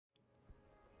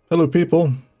Hello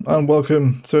people, and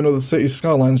welcome to another City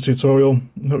Skylines tutorial.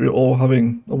 Hope you're all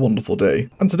having a wonderful day.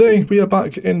 And today we are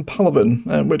back in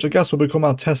Palaven, which I guess will become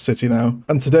our test city now.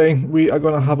 And today we are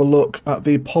going to have a look at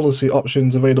the policy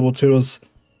options available to us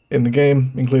in the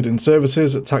game, including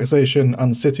services, taxation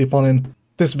and city planning.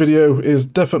 This video is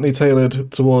definitely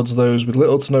tailored towards those with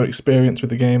little to no experience with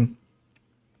the game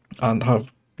and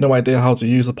have no idea how to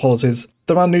use the policies.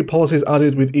 There are new policies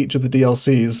added with each of the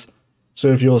DLCs. So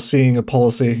if you're seeing a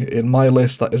policy in my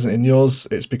list that isn't in yours,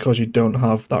 it's because you don't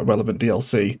have that relevant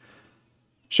DLC.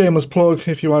 Shameless plug,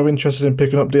 if you are interested in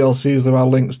picking up DLCs, there are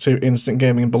links to Instant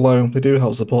Gaming below. They do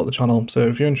help support the channel, so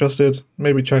if you're interested,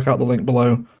 maybe check out the link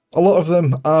below. A lot of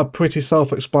them are pretty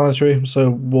self-explanatory, so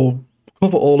we'll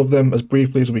cover all of them as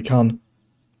briefly as we can.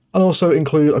 And also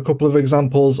include a couple of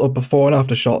examples of before and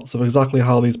after shots of exactly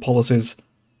how these policies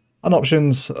and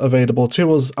options available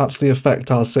to us actually affect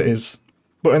our cities.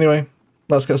 But anyway,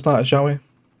 let's get started, shall we?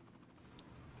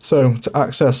 So, to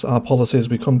access our policies,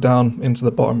 we come down into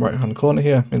the bottom right hand corner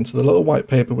here, into the little white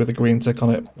paper with a green tick on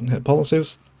it, and hit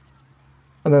policies.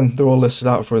 And then they're all listed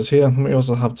out for us here, and we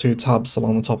also have two tabs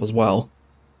along the top as well.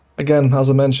 Again, as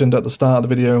I mentioned at the start of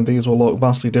the video, these will look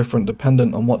vastly different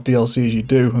dependent on what DLCs you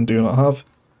do and do not have,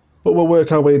 but we'll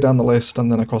work our way down the list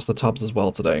and then across the tabs as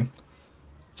well today.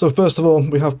 So first of all,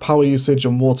 we have power usage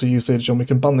and water usage, and we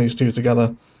can band these two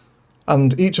together.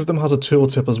 And each of them has a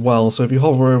tooltip as well, so if you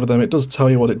hover over them it does tell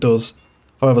you what it does.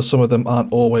 However, some of them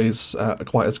aren't always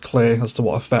quite as clear as to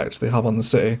what effect they have on the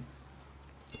city.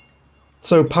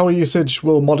 So power usage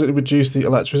will moderately reduce the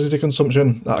electricity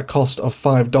consumption at a cost of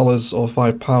 $5 or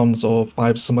 £5 or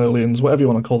 5 simoleons, whatever you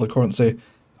want to call the currency,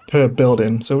 per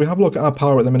building. So we have a look at our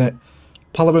power at the minute.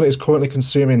 Palaven is currently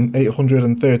consuming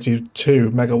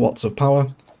 832 megawatts of power.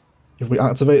 If we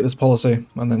activate this policy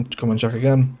and then come and check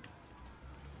again,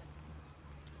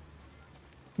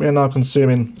 we are now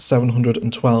consuming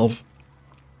 712.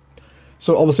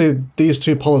 So obviously these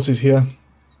two policies here,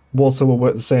 water will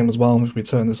work the same as well if we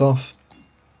turn this off.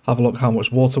 Have a look how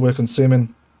much water we're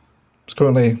consuming. It's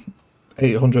currently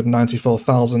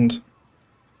 894,000.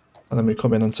 And then we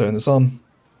come in and turn this on.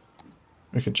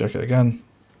 We can check it again.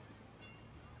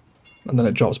 And then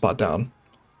it drops back down.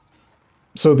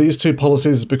 So these two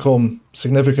policies become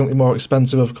significantly more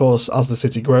expensive, of course, as the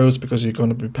city grows, because you're going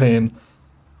to be paying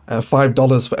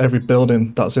 $5 for every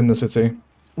building that's in the city.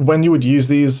 When you would use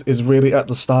these is really at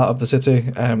the start of the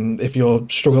city. If you're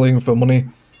struggling for money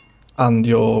and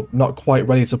you're not quite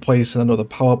ready to place in another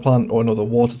power plant or another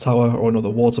water tower or another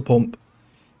water pump,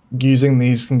 using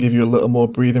these can give you a little more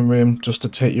breathing room just to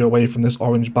take you away from this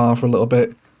orange bar for a little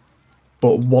bit.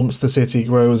 But once the city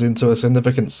grows into a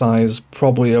significant size,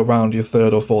 probably around your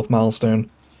third or fourth milestone,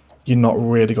 you're not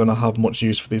really going to have much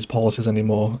use for these policies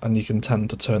anymore, and you can tend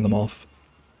to turn them off.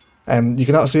 You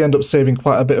can actually end up saving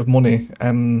quite a bit of money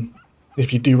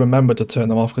if you do remember to turn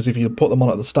them off, because if you put them on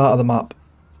at the start of the map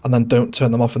and then don't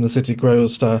turn them off and the city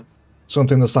grows to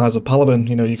something the size of Palaven,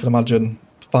 you know, you can imagine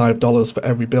 $5 for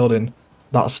every building,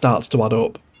 that starts to add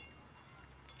up.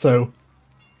 So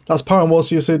that's power and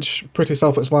water usage, pretty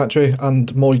self-explanatory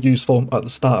and more useful at the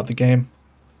start of the game.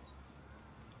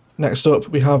 Next up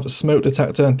we have smoke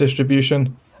detector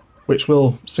distribution, which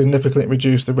will significantly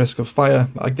reduce the risk of fire,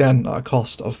 again at a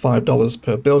cost of $5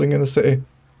 per building in the city.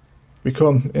 We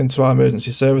come into our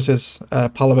emergency services.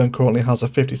 Palaven currently has a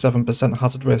 57%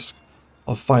 hazard risk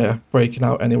of fire breaking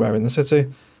out anywhere in the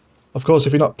city. Of course,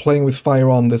 if you're not playing with fire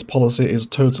on, this policy is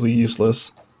totally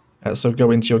useless. So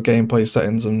go into your gameplay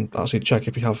settings and actually check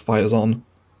if you have fires on.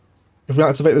 If we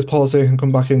activate this policy and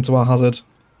come back into our hazard,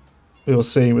 we will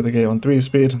see with the game on 3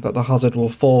 speed that the hazard will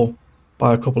fall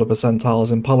by a couple of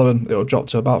percentiles. In Palaven, it will drop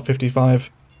to about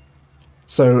 55.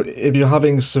 So if you're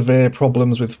having severe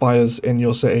problems with fires in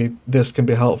your city, this can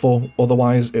be helpful,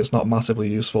 otherwise it's not massively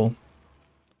useful.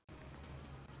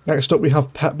 Next up we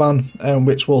have pet ban,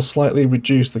 which will slightly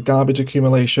reduce the garbage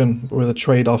accumulation with a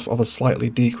trade-off of a slightly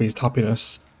decreased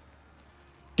happiness.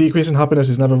 Decreasing happiness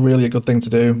is never really a good thing to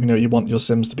do. You know, you want your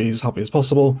Sims to be as happy as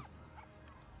possible,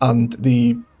 and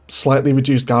the slightly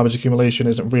reduced garbage accumulation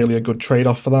isn't really a good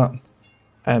trade-off for that.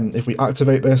 If we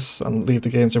activate this and leave the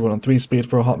game to run on 3 speed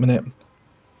for a hot minute,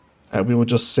 we will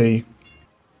just see, you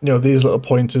know, these little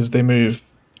pointers, they move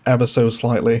ever so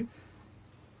slightly.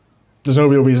 There's no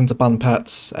real reason to ban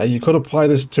pets. You could apply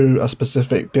this to a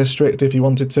specific district if you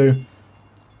wanted to,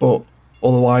 but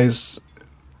otherwise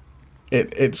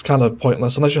it's kind of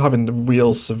pointless unless you're having the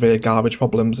real severe garbage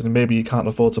problems and maybe you can't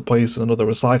afford to place in another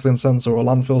recycling centre or a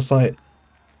landfill site.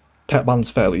 Pet ban's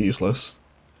fairly useless.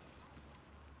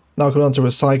 Now coming on to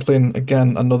recycling,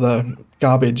 again another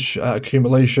garbage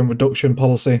accumulation reduction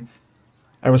policy.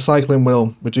 Recycling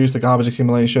will reduce the garbage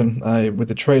accumulation with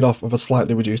the trade-off of a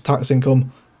slightly reduced tax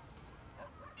income.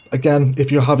 Again,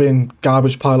 if you're having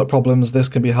garbage pileup problems, this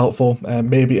can be helpful,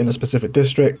 maybe in a specific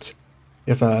district.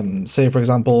 If, say for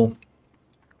example,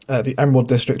 the Emerald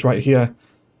district right here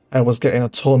was getting a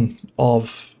ton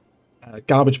of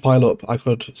garbage pileup, I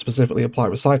could specifically apply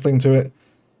recycling to it.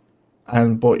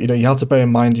 But you know, you have to bear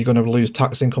in mind you're going to lose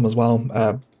tax income as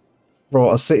well.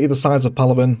 For a city the size of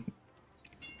Palaven,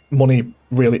 money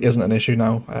really isn't an issue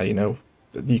now. You know,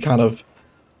 you kind of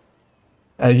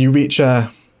you reach a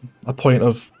point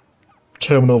of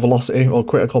terminal velocity or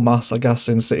critical mass, I guess,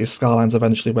 in Cities Skylines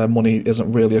eventually, where money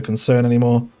isn't really a concern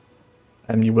anymore,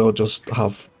 and you will just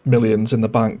have millions in the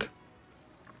bank.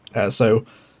 So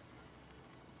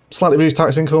slightly reduced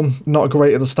tax income, not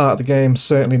great at the start of the game,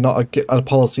 certainly not a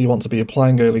policy you want to be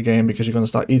applying early game because you're going to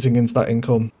start eating into that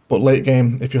income. But late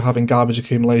game, if you're having garbage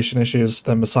accumulation issues,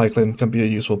 then recycling can be a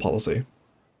useful policy.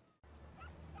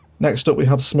 Next up we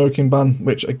have smoking ban,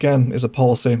 which again is a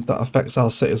policy that affects our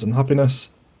citizen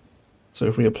happiness. So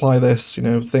if we apply this, you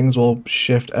know, things will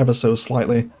shift ever so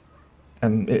slightly,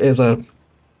 and it is a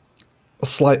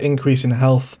slight increase in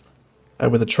health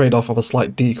with a trade-off of a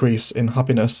slight decrease in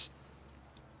happiness.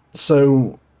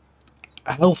 So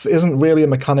health isn't really a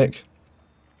mechanic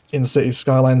in Cities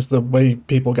Skylines. The way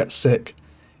people get sick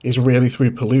is really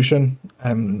through pollution.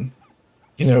 You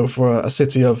know, for a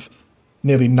city of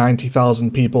nearly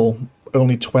 90,000 people,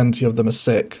 only 20 of them are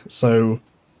sick. So,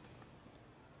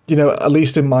 you know, at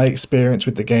least in my experience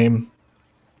with the game,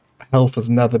 health has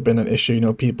never been an issue. You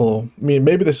know, people, I mean,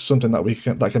 maybe this is something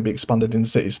that can be expanded in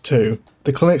cities too.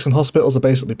 The clinics and hospitals are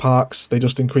basically parks. They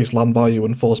just increase land value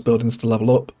and force buildings to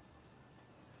level up.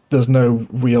 There's no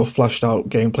real fleshed out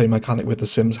gameplay mechanic with the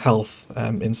Sims health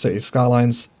in Cities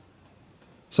Skylines.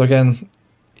 So again,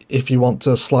 if you want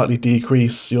to slightly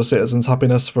decrease your citizens'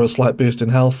 happiness for a slight boost in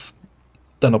health,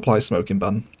 then apply smoking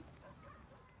ban.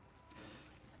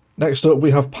 Next up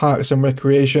we have parks and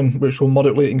recreation, which will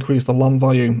moderately increase the land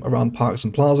value around parks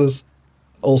and plazas,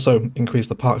 also increase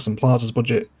the parks and plazas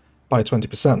budget by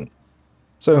 20%.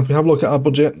 So if we have a look at our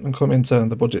budget and come into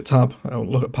the budget tab, and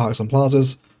look at parks and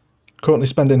plazas, currently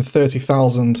spending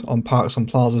 30,000 on parks and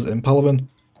plazas in Palaven.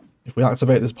 If we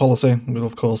activate this policy, we'll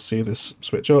of course see this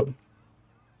switch up.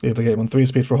 Leave the game on 3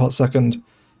 speed for a hot second,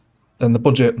 then the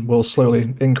budget will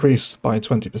slowly increase by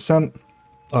 20%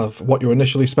 of what you're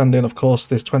initially spending. Of course,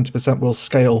 this 20% will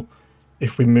scale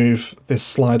if we move this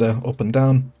slider up and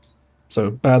down.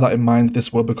 So bear that in mind,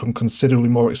 this will become considerably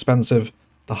more expensive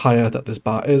the higher that this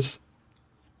bar is.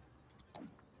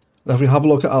 Now if we have a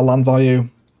look at our land value,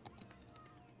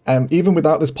 even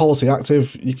without this policy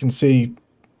active, you can see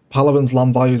Palaven's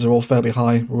land values are all fairly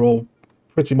high. We're all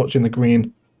pretty much in the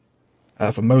green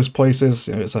for most places.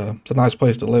 You know, it's a nice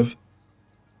place to live.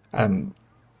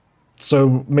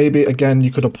 So maybe again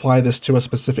you could apply this to a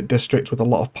specific district with a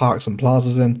lot of parks and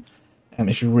plazas in,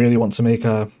 if you really want to make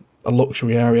a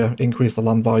luxury area, increase the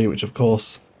land value, which of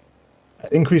course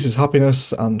increases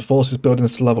happiness and forces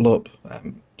buildings to level up.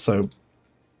 So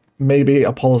maybe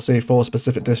a policy for a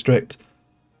specific district,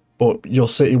 but your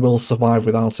city will survive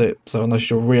without it. So unless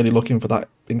you're really looking for that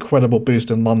incredible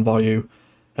boost in land value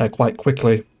quite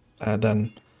quickly,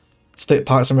 then stick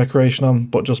parks and recreation on,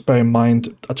 but just bear in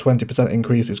mind a 20%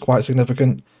 increase is quite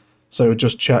significant. So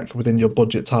just check within your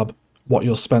budget tab what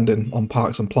you're spending on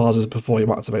parks and plazas before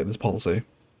you activate this policy.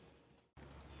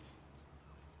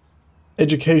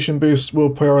 Education boost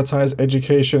will prioritize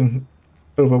education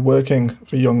over working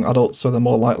for young adults, so they're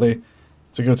more likely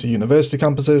to go to university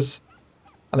campuses.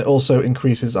 And it also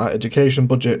increases our education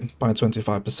budget by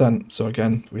 25%. So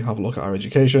again, we have a look at our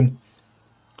education.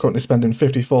 Currently spending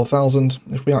 54,000.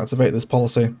 If we activate this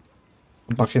policy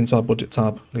and back into our budget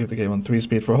tab, leave the game on 3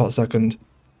 speed for a hot second,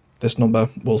 this number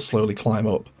will slowly climb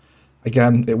up.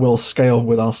 Again, it will scale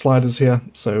with our sliders here,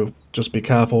 so just be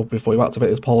careful before you activate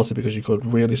this policy because you could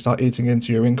really start eating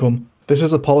into your income. This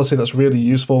is a policy that's really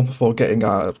useful for getting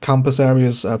our campus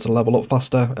areas to level up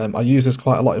faster. I use this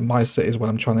quite a lot in my cities when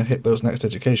I'm trying to hit those next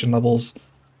education levels,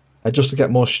 just to get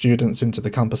more students into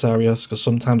the campus areas, because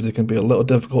sometimes it can be a little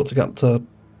difficult to get to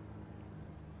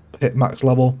hit max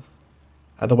level.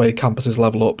 The way campuses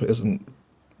level up isn't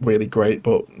really great,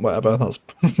 but whatever, that's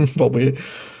probably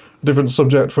a different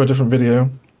subject for a different video.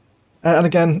 And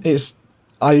again,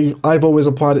 I've always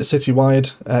applied it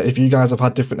citywide. If you guys have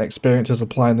had different experiences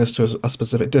applying this to a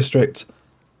specific district,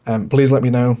 please let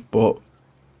me know, but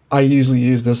I usually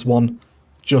use this one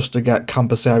just to get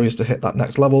campus areas to hit that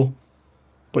next level.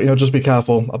 But, you know, just be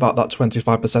careful about that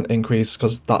 25% increase,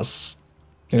 because that's,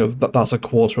 you know, that's a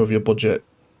quarter of your budget.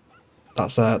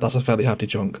 That's a fairly hefty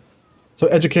chunk. So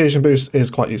education boost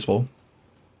is quite useful.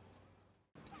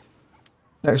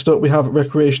 Next up, we have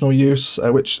recreational use,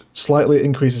 which slightly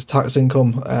increases tax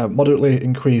income, moderately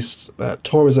increased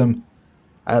tourism.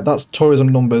 That's tourism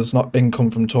numbers, not income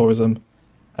from tourism,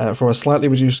 for a slightly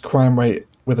reduced crime rate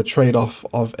with a trade-off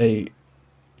of a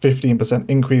 15%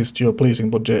 increase to your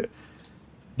policing budget.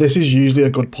 This is usually a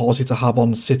good policy to have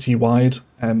on citywide,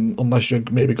 unless you're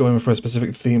maybe going for a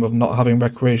specific theme of not having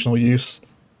recreational use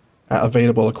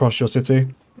available across your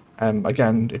city.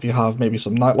 Again, if you have maybe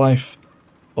some nightlife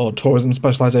or tourism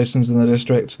specializations in the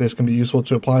district, this can be useful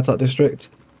to apply to that district.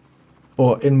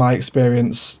 But in my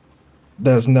experience,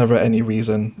 there's never any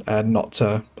reason not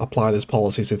to apply this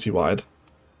policy citywide.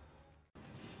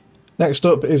 Next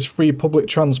up is free public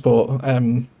transport.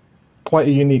 Quite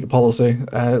a unique policy.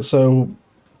 So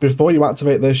before you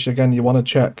activate this, again, you want to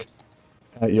check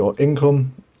your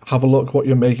income, have a look what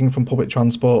you're making from public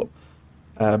transport.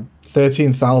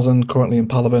 13,000 currently in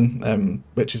Palaven,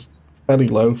 which is fairly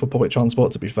low for public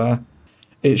transport, to be fair.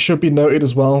 It should be noted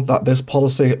as well that this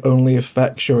policy only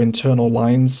affects your internal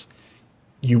lines.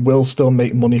 You will still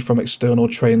make money from external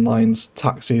train lines,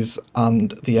 taxis,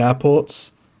 and the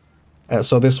airports.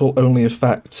 So this will only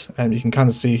affect, and you can kind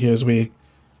of see here as we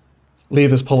leave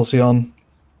this policy on,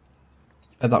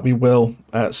 that we will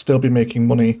still be making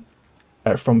money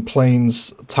from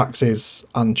planes, taxis,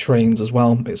 and trains as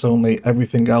well. It's only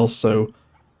everything else, so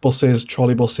buses,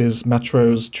 trolleybuses,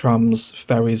 metros, trams,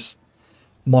 ferries,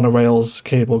 monorails,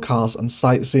 cable cars, and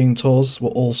sightseeing tours will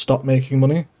all stop making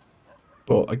money.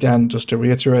 But again, just to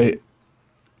reiterate,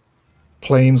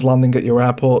 planes landing at your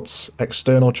airports,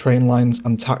 external train lines,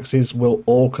 and taxis will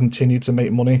all continue to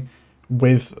make money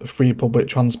with free public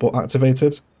transport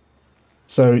activated.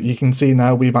 So you can see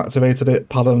now we've activated it.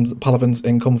 Palaven's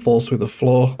income falls through the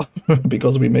floor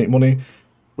because we make money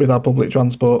with our public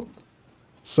transport.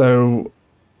 So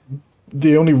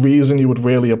the only reason you would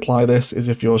really apply this is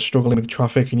if you're struggling with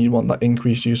traffic and you want that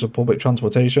increased use of public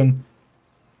transportation.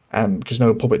 Because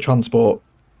public transport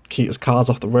keeps cars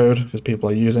off the road because people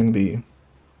are using the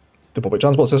public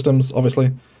transport systems,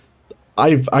 obviously.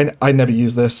 I never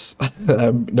use this.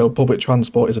 Public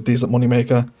transport is a decent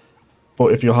moneymaker.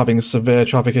 But if you're having severe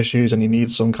traffic issues and you need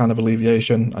some kind of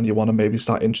alleviation and you want to maybe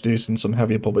start introducing some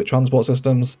heavier public transport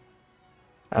systems,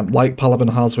 like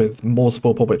Palaven has with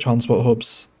multiple public transport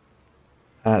hubs,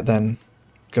 then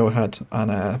go ahead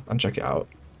and check it out.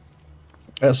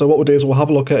 So what we'll do is we'll have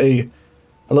a look at a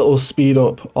little speed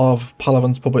up of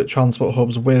Palaven's public transport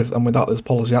hubs with and without this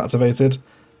policy activated,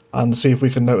 and see if we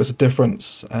can notice a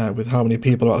difference with how many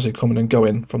people are actually coming and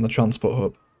going from the transport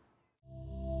hub.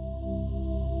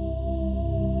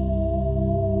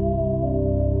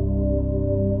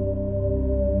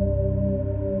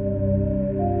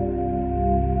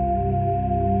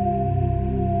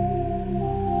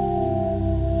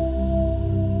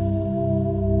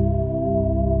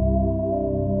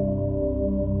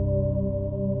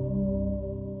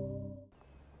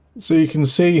 So you can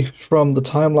see from the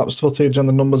time-lapse footage and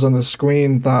the numbers on the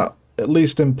screen that, at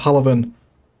least in Palaven,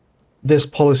 this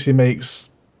policy makes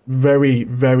very,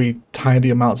 very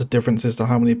tiny amounts of differences to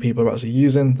how many people are actually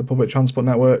using the public transport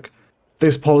network.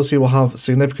 This policy will have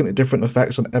significantly different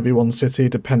effects on everyone's city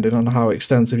depending on how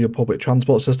extensive your public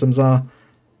transport systems are.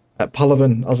 At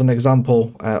Palaven, as an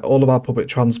example, all of our public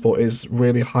transport is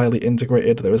really highly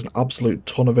integrated. There is an absolute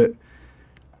ton of it,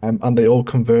 and they all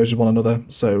converge with one another.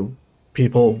 So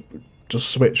people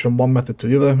just switch from one method to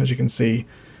the other. As you can see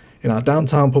in our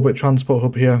downtown public transport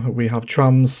hub here, we have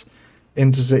trams,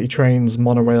 intercity trains,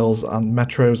 monorails, and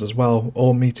metros as well,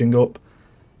 all meeting up.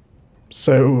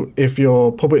 So if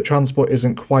your public transport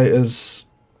isn't quite as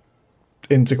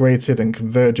integrated and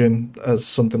converging as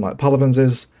something like Palaven's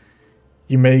is,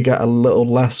 you may get a little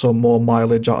less or more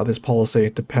mileage out of this policy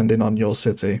depending on your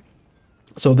city.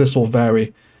 So this will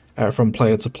vary from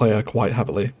player to player quite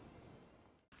heavily.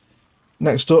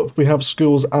 Next up, we have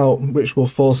schools out, which will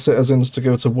force citizens to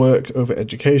go to work over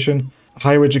education.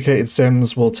 Higher educated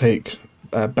Sims will take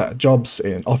better jobs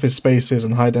in office spaces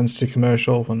and high density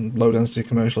commercial and low density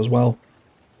commercial as well.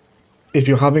 If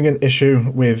you're having an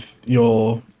issue with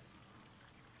your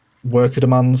worker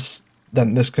demands,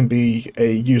 then this can be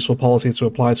a useful policy to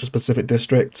apply to a specific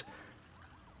district.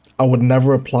 I would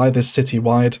never apply this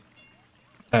citywide.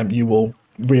 You will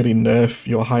really nerf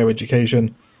your higher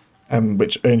education,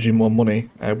 which earns you more money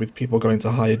with people going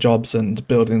to higher jobs and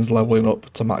buildings leveling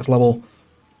up to max level.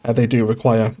 They do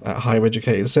require higher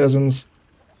educated citizens.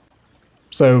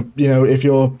 So, if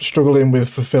you're struggling with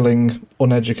fulfilling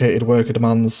uneducated worker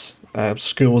demands,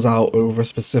 schools out over a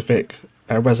specific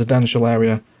residential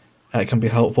area, it can be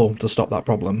helpful to stop that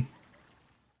problem.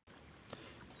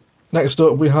 Next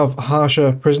up, we have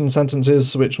harsher prison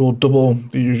sentences, which will double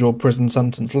the usual prison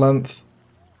sentence length.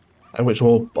 which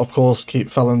will of course keep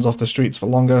felons off the streets for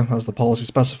longer, as the policy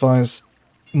specifies.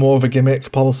 More of a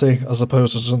gimmick policy as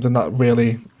opposed to something that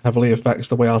really heavily affects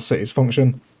the way our cities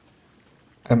function.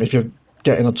 If you're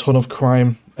getting a ton of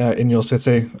crime in your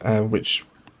city, which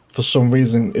for some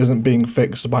reason isn't being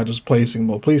fixed by just placing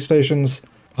more police stations,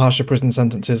 harsher prison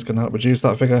sentences can help reduce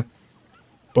that figure,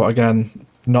 but again,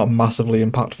 not massively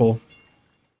impactful.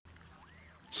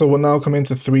 So we're now coming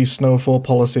to 3 snowfall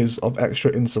policies of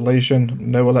extra insulation,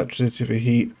 no electricity for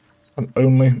heat, and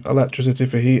only electricity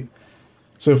for heat.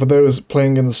 So for those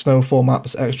playing in the snowfall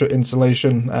maps, extra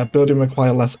insulation, building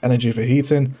require less energy for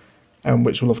heating,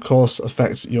 which will of course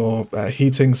affect your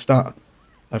heating stat.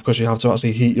 Of course, you have to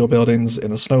actually heat your buildings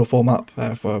in a snowfall map.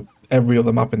 For every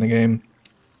other map in the game,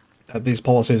 these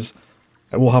policies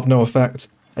will have no effect.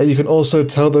 You can also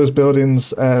tell those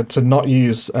buildings to not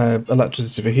use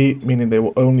electricity for heat, meaning they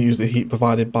will only use the heat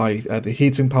provided by the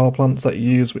heating power plants that you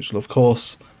use, which will of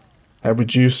course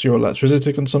reduce your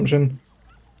electricity consumption.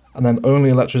 And then only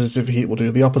electricity for heat will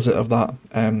do the opposite of that.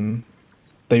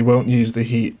 They won't use the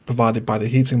heat provided by the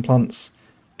heating plants.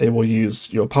 They will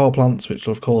use your power plants, which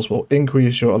of course will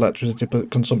increase your electricity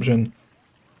consumption.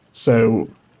 So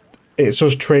it's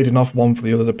just trading off one for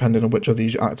the other depending on which of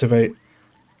these you activate.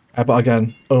 But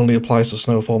again, only applies to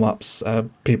snowfall maps.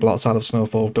 People outside of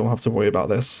snowfall don't have to worry about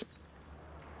this.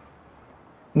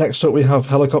 Next up we have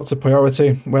helicopter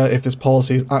priority, where if this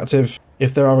policy is active,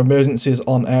 if there are emergencies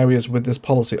on areas with this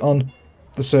policy on,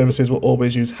 the services will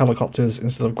always use helicopters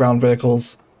instead of ground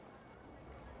vehicles.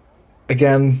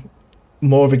 Again,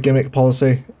 more of a gimmick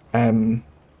policy,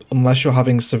 unless you're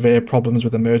having severe problems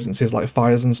with emergencies like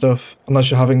fires and stuff.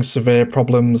 Unless you're having severe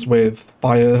problems with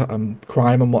fire and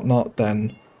crime and whatnot,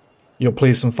 then your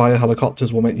police and fire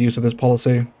helicopters will make use of this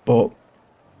policy, but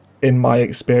in my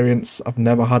experience, I've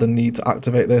never had a need to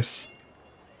activate this.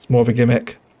 It's more of a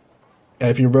gimmick.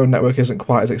 If your road network isn't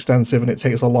quite as extensive and it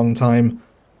takes a long time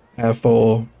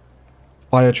for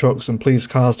fire trucks and police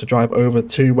cars to drive over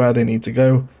to where they need to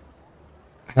go,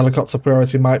 helicopter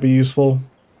priority might be useful.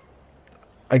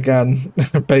 Again,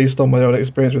 based on my own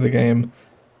experience with the game,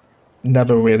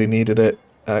 never really needed it.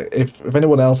 If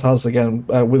anyone else has, again,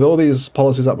 with all these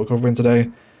policies that we're covering today,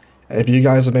 if you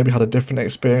guys have maybe had a different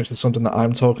experience with something that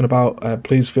I'm talking about,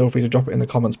 please feel free to drop it in the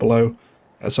comments below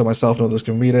so myself and others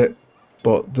can read it.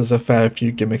 But there's a fair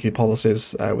few gimmicky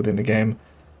policies within the game,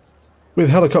 with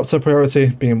helicopter priority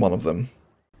being one of them.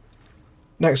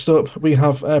 Next up, we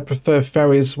have prefer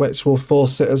ferries, which will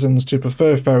force citizens to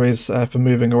prefer ferries for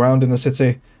moving around in the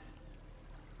city.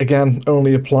 Again,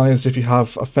 only applies if you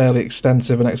have a fairly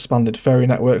extensive and expanded ferry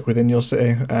network within your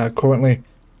city. Currently,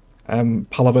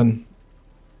 Palaven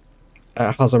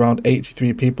has around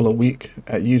 83 people a week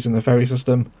using the ferry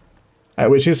system,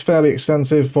 which is fairly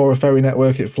extensive for a ferry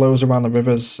network. It flows around the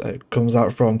rivers. It comes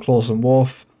out from Clawson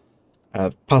Wharf,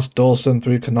 past Dawson,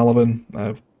 through Carnarvon,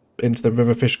 into the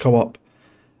Riverfish Co-op,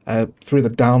 through the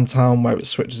downtown where it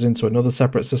switches into another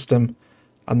separate system,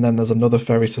 and then there's another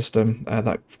ferry system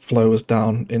that flows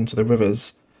down into the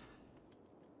rivers.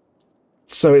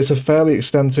 So it's a fairly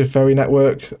extensive ferry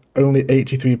network. Only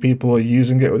 83 people are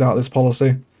using it without this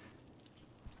policy.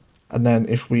 And then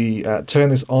if we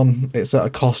turn this on, it's at a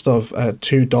cost of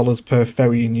 $2 per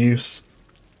ferry in use.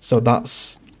 So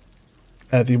that's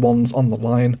the ones on the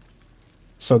line.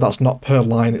 So that's not per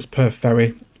line, it's per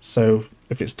ferry. So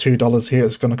if it's $2 here,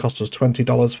 it's going to cost us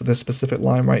 $20 for this specific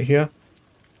line right here.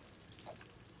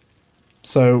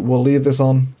 So we'll leave this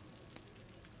on,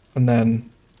 and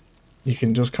then you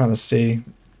can just kind of see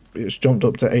it's jumped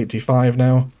up to 85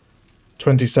 now.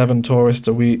 27 tourists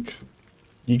a week.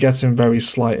 You're getting very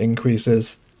slight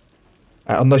increases.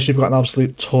 Unless you've got an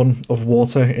absolute ton of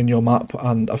water in your map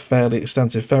and a fairly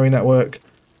extensive ferry network,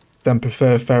 then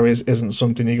prefer ferries isn't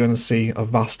something you're going to see a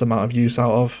vast amount of use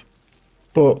out of.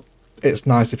 But it's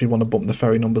nice if you want to bump the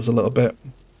ferry numbers a little bit.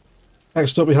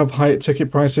 Next up we have higher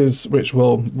ticket prices, which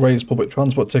will raise public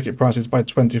transport ticket prices by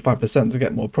 25% to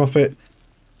get more profit.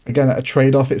 Again, at a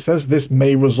trade-off, it says this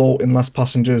may result in less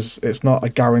passengers. It's not a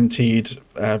guaranteed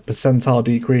percentile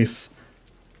decrease.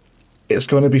 It's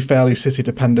going to be fairly city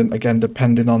dependent, again,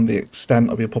 depending on the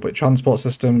extent of your public transport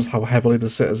systems, how heavily the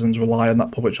citizens rely on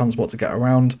that public transport to get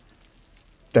around.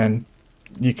 Then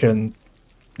you can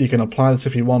apply this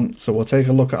if you want. So we'll take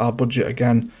a look at our budget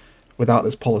again without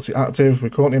this policy active. We're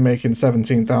currently making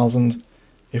 17,000.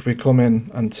 If we come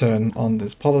in and turn on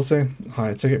this policy,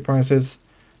 higher ticket prices,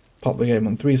 pop the game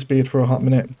on 3-speed for a hot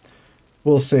minute,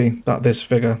 we'll see that this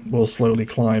figure will slowly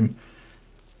climb.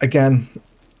 Again,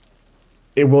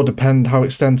 it will depend how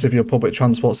extensive your public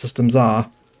transport systems are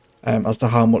as to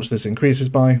how much this increases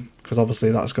by, because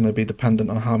obviously that's going to be dependent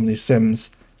on how many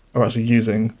sims are actually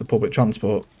using the public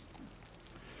transport.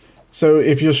 So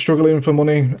if you're struggling for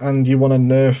money and you want to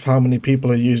nerf how many people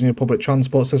are using your public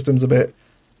transport systems a bit,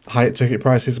 higher ticket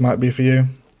prices might be for you.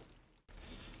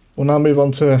 We'll now move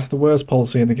on to the worst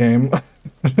policy in the game,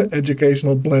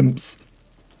 educational blimps.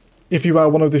 If you are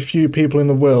one of the few people in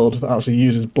the world that actually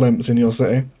uses blimps in your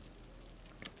city,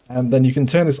 then you can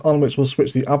turn this on, which will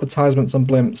switch the advertisements on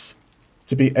blimps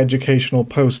to be educational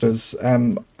posters.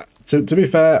 To be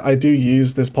fair, I do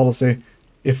use this policy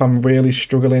if I'm really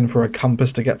struggling for a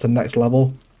campus to get to next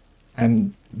level,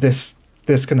 and this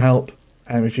can help.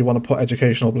 If you want to put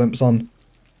educational blimps on,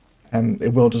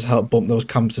 it will just help bump those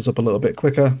campuses up a little bit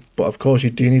quicker. But of course, you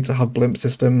do need to have blimp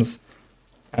systems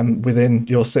within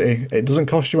your city. It doesn't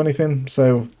cost you anything,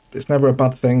 so it's never a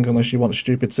bad thing unless you want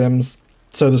stupid sims.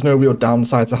 So there's no real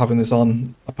downside to having this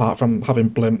on, apart from having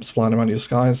blimps flying around your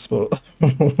skies, but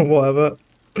whatever.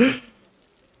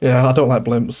 Yeah, I don't like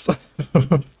blimps.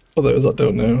 For those that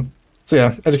don't know. So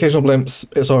yeah, educational blimps,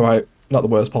 it's alright. Not the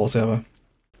worst policy ever.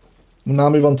 We'll now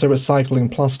move on to recycling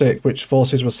plastic, which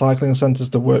forces recycling centres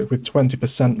to work with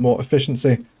 20% more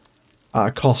efficiency at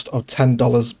a cost of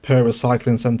 $10 per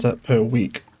recycling centre per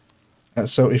week.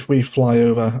 So if we fly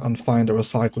over and find a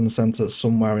recycling centre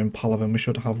somewhere in Palaven, we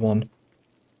should have one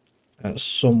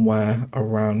somewhere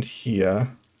around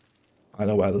here. I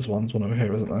know where there's one. There's one over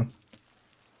here, isn't there?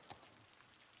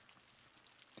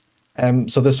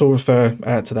 So this will refer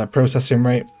to their processing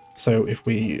rate. So if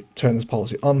we turn this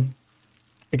policy on,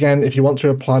 again, if you want to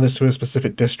apply this to a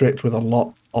specific district with a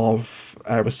lot of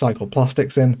recycled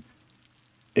plastics in,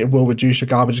 it will reduce your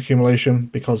garbage accumulation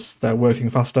because they're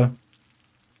working faster.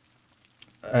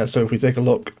 So if we take a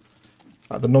look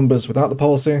at the numbers without the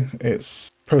policy,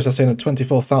 it's processing at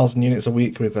 24,000 units a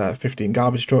week with 15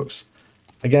 garbage trucks.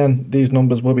 Again, these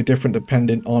numbers will be different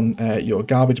depending on your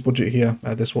garbage budget here.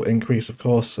 This will increase, of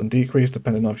course, and decrease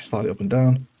depending on if you slide it up and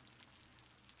down.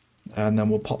 And then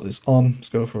we'll pop this on. Let's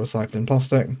go for recycling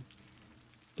plastic.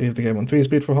 Leave the game on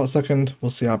 3-speed for a hot second.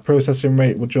 We'll see our processing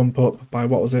rate will jump up by,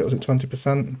 what was it? Was it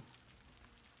 20%?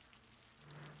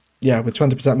 Yeah, with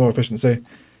 20% more efficiency.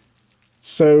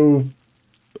 So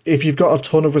if you've got a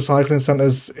ton of recycling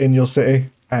centres in your city,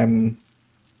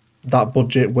 that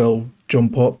budget will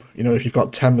jump up. You know, if you've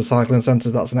got 10 recycling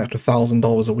centres, that's an extra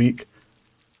 $1,000 a week,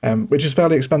 which is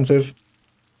fairly expensive.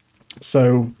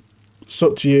 So it's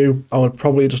up to you. I would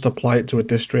probably just apply it to a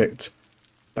district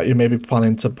that you may be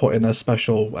planning to put in a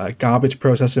special garbage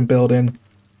processing building,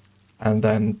 and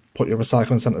then put your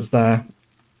recycling centres there,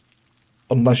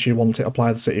 unless you want it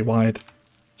applied citywide.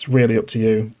 It's really up to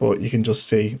you, but you can just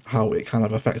see how it kind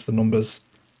of affects the numbers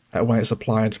when it's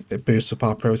applied. It boosts up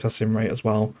our processing rate as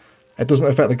well. It doesn't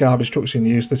affect the garbage trucks in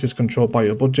use. This is controlled by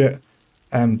your budget,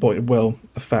 but it will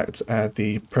affect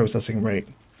the processing rate.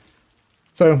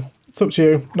 So it's up to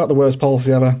you. Not the worst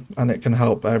policy ever, and it can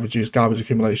help reduce garbage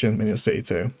accumulation in your city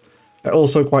too.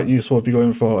 Also quite useful if you're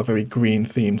going for a very green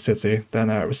themed city, then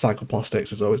recycled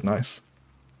plastics is always nice.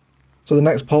 So the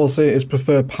next policy is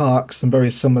prefer parks, and very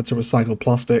similar to recycled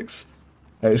plastics.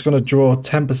 It's going to draw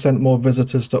 10% more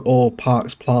visitors to all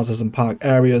parks, plazas and park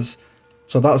areas.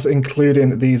 So that's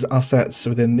including these assets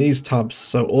within these tabs.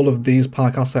 So all of these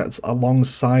park assets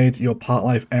alongside your park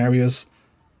life areas.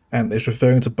 And it's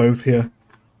referring to both here.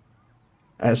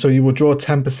 So you will draw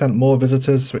 10% more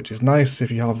visitors, which is nice.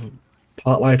 If you have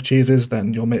park life cheeses,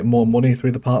 then you'll make more money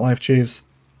through the park life cheese.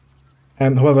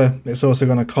 However, it's also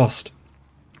going to cost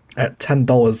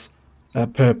 $10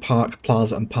 per park,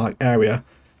 plaza and park area.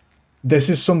 This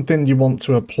is something you want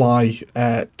to apply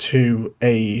to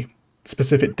a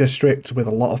specific district with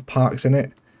a lot of parks in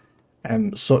it,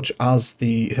 such as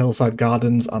the Hillside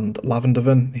Gardens and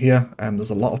Lavendervan here. There's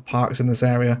a lot of parks in this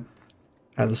area.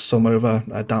 There's some over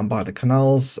down by the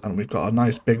canals, and we've got a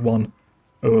nice big one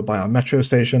over by our metro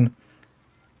station.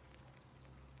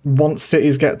 Once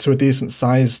cities get to a decent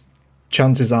size,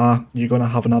 chances are you're going to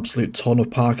have an absolute ton of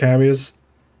park areas.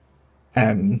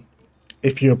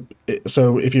 If you apply it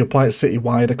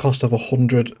citywide, a cost of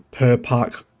 100 per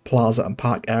park, plaza and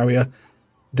park area,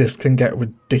 this can get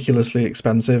ridiculously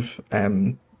expensive.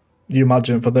 You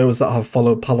imagine, for those that have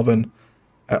followed Palaven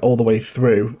all the way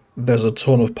through, there's a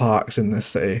ton of parks in this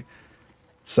city,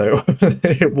 so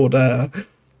it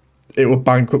would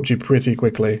bankrupt you pretty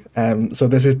quickly. So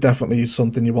this is definitely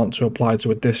something you want to apply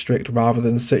to a district rather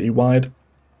than citywide.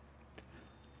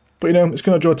 But you know, it's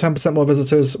going to draw 10% more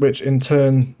visitors, which in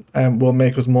turn will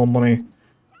make us more money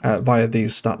via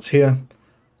these stats here.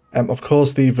 Of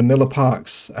course, the vanilla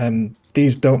parks,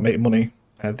 these don't make money.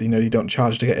 You know, you don't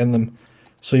charge to get in them,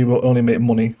 so you will only make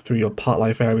money through your park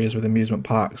life areas with amusement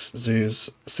parks, zoos,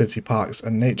 city parks,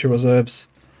 and nature reserves.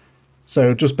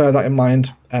 So just bear that in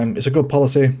mind. It's a good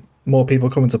policy. More people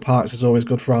coming to parks is always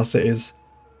good for our cities,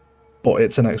 but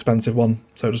it's an expensive one,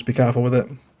 so just be careful with it.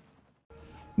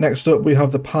 Next up, we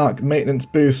have the park maintenance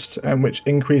boost, which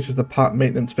increases the park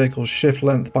maintenance vehicle's shift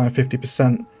length by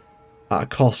 50% at a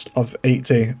cost of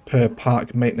 80 per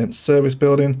park maintenance service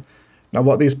building. Now,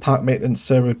 what these park maintenance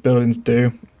service buildings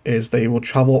do is they will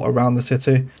travel around the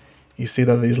city. You see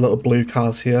that these little blue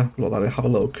cars here look like they have a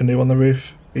little canoe on the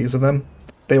roof. These are them.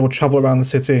 They will travel around the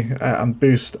city and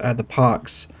boost the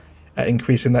parks,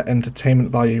 increasing their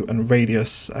entertainment value and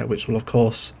radius, which will, of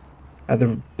course,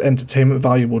 the entertainment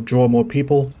value will draw more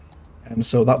people.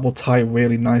 So that will tie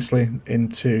really nicely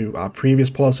into our previous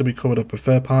policy we covered of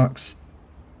preferred parks.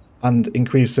 And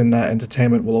increasing their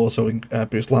entertainment will also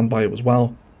boost land value as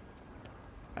well.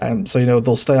 So, you know,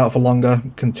 they'll stay out for longer,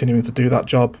 continuing to do that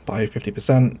job by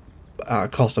 50% at a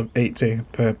cost of 80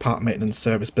 per park maintenance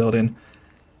service building.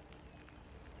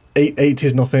 80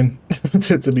 is nothing,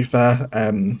 to be fair,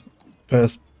 per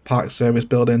park service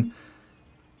building.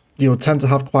 You'll tend to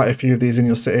have quite a few of these in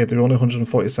your city. They're only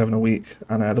 147 a week,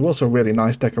 and they're also really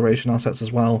nice decoration assets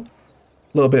as well.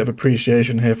 A little bit of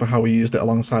appreciation here for how we used it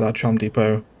alongside our tram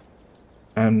depot,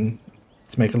 to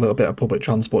make a little bit of public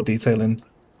transport detailing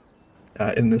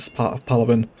in this part of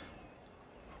Palaven.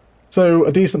 So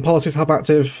a decent policy to have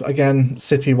active, again,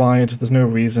 citywide. There's no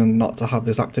reason not to have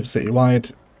this active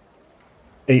citywide.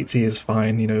 80 is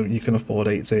fine, you know, you can afford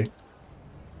 80.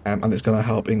 And it's going to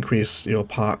help increase your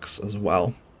parks as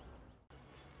well.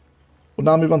 We'll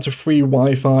now move on to free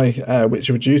Wi-Fi, which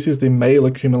reduces the mail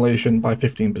accumulation by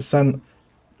 15%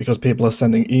 because people are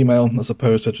sending email as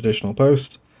opposed to traditional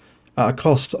post at a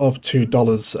cost of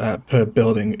 $2 per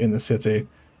building in the city.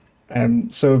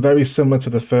 So very similar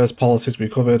to the first policies we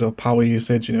covered of power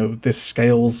usage, you know, this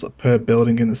scales per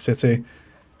building in the city.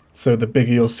 So the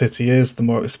bigger your city is, the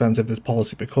more expensive this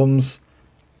policy becomes.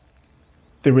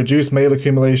 The reduced mail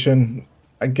accumulation,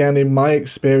 again, in my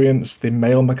experience, the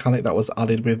mail mechanic that was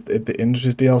added with the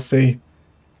Industries DLC,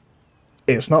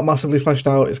 it's not massively fleshed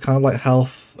out. It's kind of like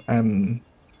health. You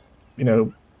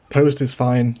know, post is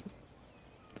fine.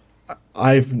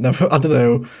 I've never, I don't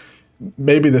know,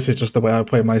 maybe this is just the way I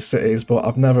play my cities, but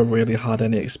I've never really had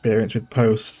any experience with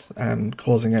post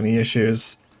causing any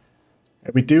issues.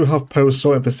 We do have post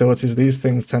sorting facilities. These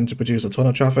things tend to produce a ton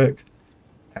of traffic.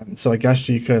 So I guess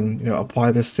you can, you know, apply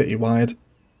this citywide. You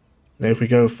know, if we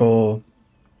go for,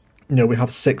 you know, we have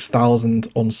 6,000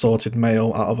 unsorted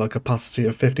mail out of a capacity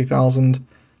of 50,000.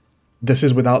 This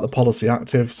is without the policy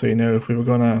active. So, you know, if we were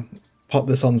going to pop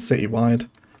this on citywide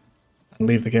and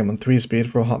leave the game on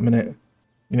 3-speed for a hot minute,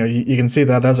 you know, you can see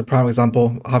there's a prime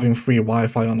example. Having free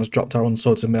Wi-Fi on has dropped our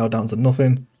unsorted mail down to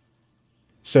nothing.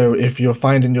 So if you're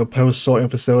finding your post sorting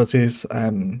facilities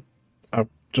are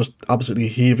just absolutely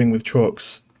heaving with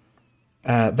trucks,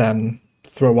 then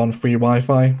throw on free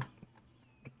Wi-Fi.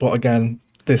 But again,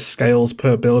 this scales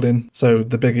per building, so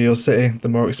the bigger your city, the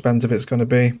more expensive it's going to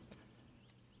be.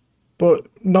 But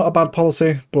not a bad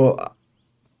policy, but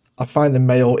I find the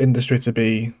mail industry to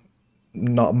be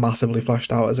not massively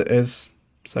fleshed out as it is.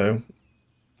 So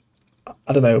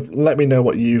I don't know, let me know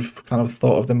what you've kind of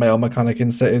thought of the mail mechanic in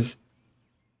cities.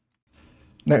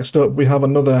 Next up, we have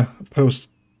another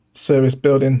post-service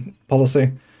building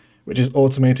policy, which is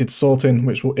automated sorting,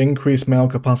 which will increase mail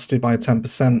capacity by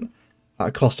 10% at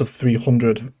a cost of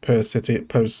 300 per city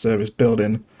post-service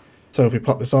building. So if we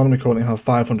pop this on, we currently have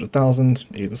 500,000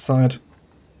 either side.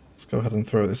 Let's go ahead and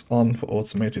throw this on for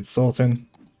automated sorting.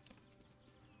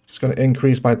 It's going to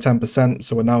increase by 10%,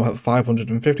 so we now have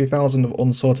 550,000 of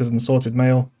unsorted and sorted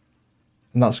mail,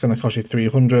 and that's going to cost you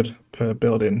 300 per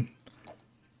building.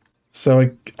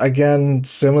 So again,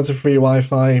 similar to free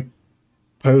Wi-Fi,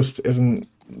 post isn't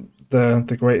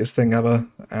the greatest thing ever.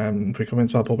 If we come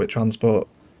into our public transport,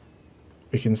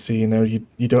 we can see, you know,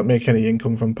 you don't make any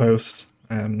income from post.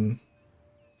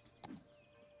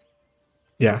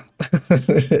 Yeah,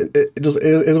 it just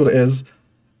is what it is.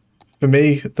 For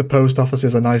me, the post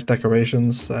offices are nice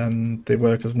decorations, they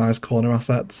work as nice corner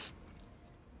assets.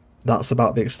 That's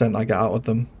about the extent I get out of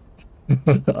them.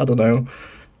 I don't know.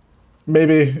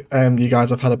 Maybe you guys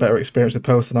have had a better experience with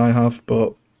post than I have,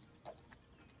 but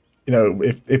you know,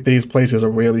 if these places are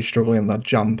really struggling and they're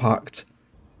jam-packed,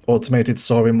 automated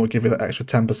sorting will give you that extra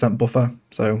 10% buffer.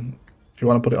 So if you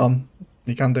want to put it on,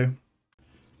 you can do.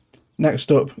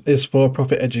 Next up is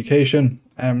for-profit education,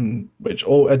 which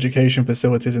all education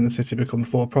facilities in the city become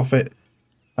for-profit,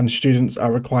 and students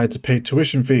are required to pay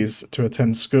tuition fees to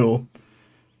attend school.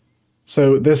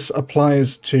 So this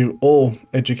applies to all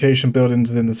education buildings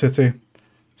within the city.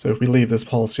 So if we leave this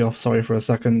policy off, sorry for a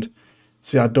second,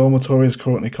 see our dormitories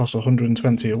currently cost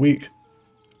 $120 a week,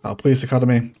 Our police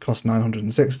academy costs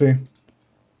 960.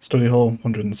 Study hall,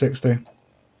 160.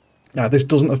 This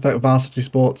doesn't affect varsity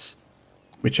sports.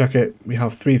 We check it, we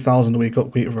have 3,000 a week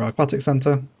upkeep for our aquatic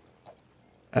centre.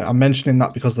 I'm mentioning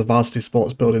that because the varsity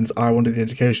sports buildings are under the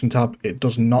education tab. It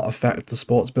does not affect the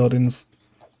sports buildings.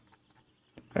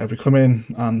 If we come in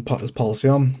and pop this policy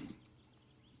on,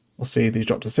 we'll see these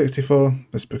drop to 64,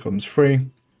 this becomes free,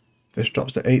 this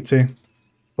drops to 80,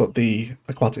 but the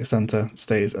aquatic centre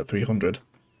stays at 300.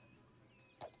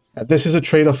 This is a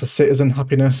trade-off for citizen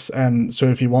happiness, so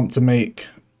if you want to make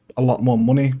a lot more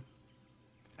money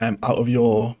out of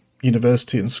your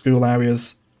university and school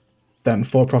areas, then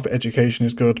for-profit education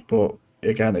is good, but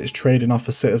again, it's trading off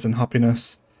for citizen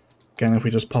happiness. Again, if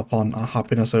we just pop on our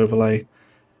happiness overlay,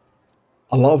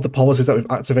 a lot of the policies that we've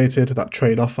activated that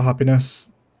trade off for happiness,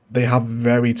 they have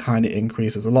very tiny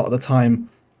increases. A lot of the time,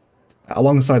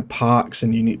 alongside parks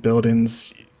and unique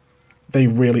buildings, they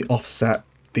really offset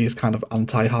these kind of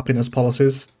anti-happiness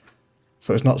policies.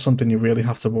 So it's not something you really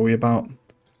have to worry about.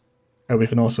 We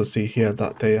can also see here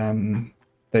that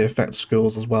they affect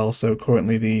schools as well. So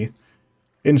currently the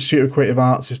Institute of Creative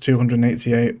Arts is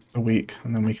 288 a week,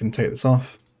 and then we can take this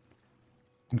off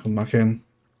and come back in,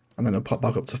 and then it'll pop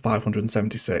back up to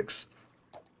 576.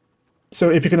 So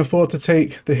if you can afford to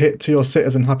take the hit to your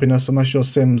citizen happiness, unless your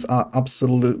sims are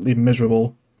absolutely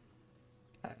miserable,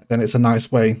 then it's a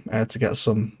nice way to get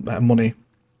some money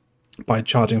by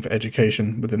charging for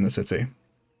education within the city.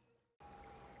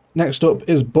 Next up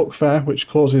is book fair, which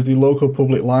causes the local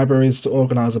public libraries to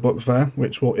organise a book fair,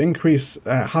 which will increase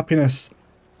happiness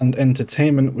and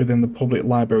entertainment within the public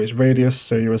library's radius.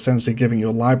 So you're essentially giving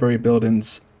your library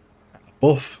buildings a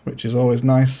buff, which is always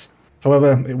nice.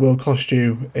 However, it will cost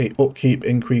you a upkeep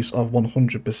increase of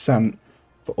 100%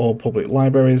 for all public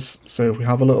libraries. So if we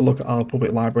have a little look at our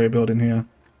public library building here,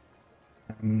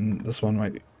 this one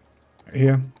right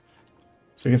here.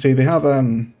 So you can see they have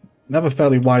a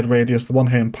fairly wide radius. The one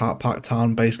here in Park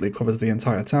Town basically covers the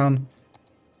entire town.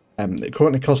 It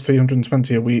currently costs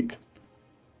 320 a week.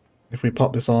 If we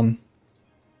pop this on,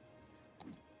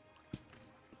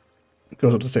 it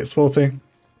goes up to 640.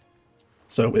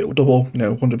 So it will double,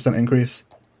 100% increase.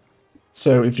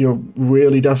 So if you're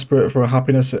really desperate for a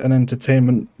happiness and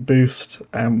entertainment boost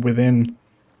within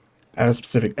a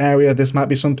specific area, this might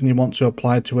be something you want to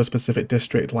apply to a specific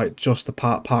district, like just the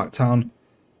Park Town,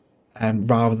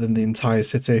 rather than the entire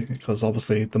city, because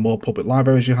obviously the more public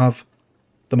libraries you have,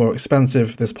 the more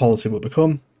expensive this policy will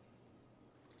become.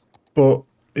 But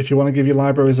if you want to give your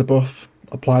libraries a buff,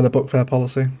 apply the book fair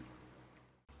policy.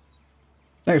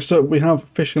 Next up, we have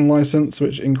fishing license,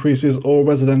 which increases all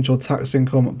residential tax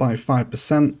income by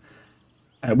 5%,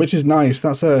 which is nice.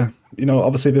 That's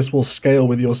obviously this will scale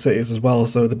with your cities as well.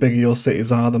 So the bigger your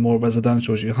cities are, the more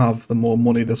residentials you have, the more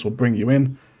money this will bring you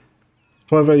in.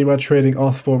 However, you are trading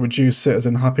off for reduced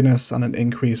citizen happiness and an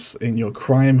increase in your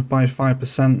crime by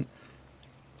 5%.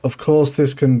 Of course,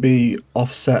 this can be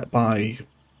offset by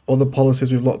other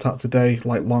policies we've looked at today,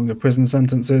 like longer prison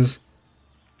sentences,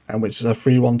 which is a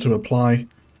free one to apply.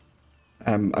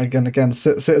 Again,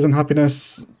 citizen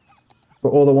happiness,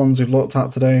 for all the ones we've looked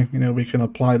at today, we can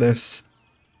apply this.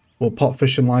 We'll pop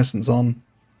fishing license on.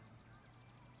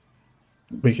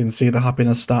 We can see the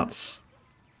happiness stats.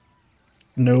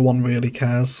 No one really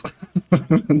cares,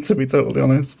 to be totally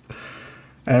honest.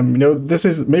 This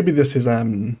is,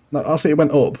 I'll say it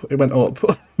went up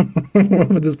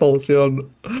with this policy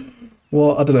on.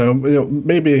 Well, I don't know,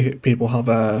 maybe people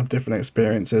have different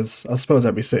experiences. I suppose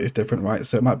every city is different, right?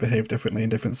 So it might behave differently in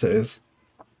different cities.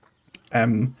 But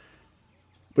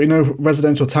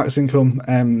residential tax income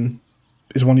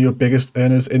is one of your biggest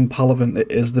earners in Palaven. It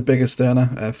is the biggest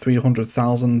earner,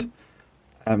 300,000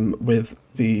 with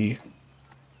the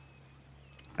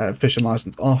fishing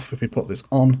license off. If we put this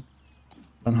on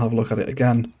and have a look at it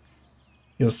again,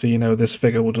 you'll see, this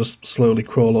figure will just slowly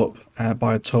crawl up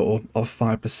by a total of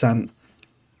 5%.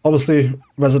 Obviously,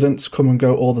 residents come and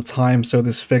go all the time, so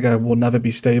this figure will never be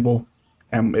stable,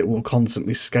 and it will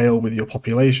constantly scale with your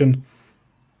population.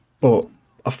 But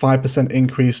a 5%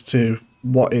 increase to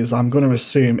what is, I'm going to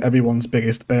assume, everyone's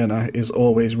biggest earner is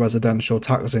always residential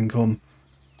tax income.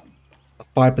 A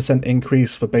 5%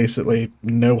 increase for basically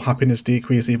no happiness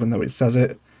decrease, even though it says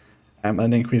it,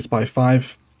 an increase by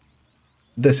 5.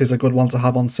 This is a good one to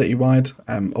have on citywide.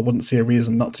 I wouldn't see a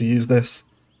reason not to use this.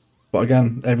 But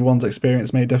again, everyone's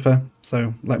experience may differ,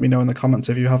 so let me know in the comments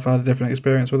if you have had a different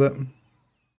experience with it.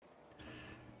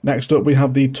 Next up, we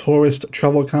have the tourist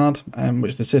travel card,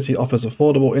 which the city offers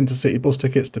affordable intercity bus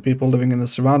tickets to people living in the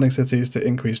surrounding cities to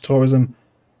increase tourism.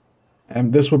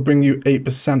 This will bring you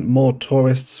 8% more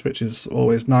tourists, which is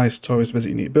always nice. Tourists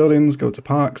visit unique buildings, go to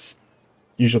parks.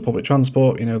 use your public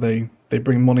transport. You know, they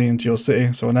bring money into your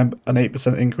city, so an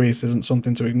 8% increase isn't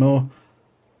something to ignore.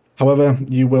 However,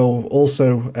 you will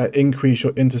also increase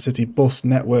your intercity bus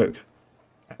network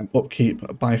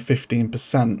upkeep by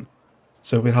 15%.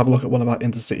 So we have a look at one of our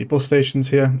intercity bus stations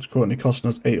here. It's currently costing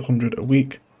us 800 a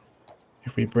week.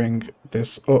 If we bring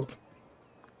this up,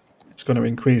 it's going to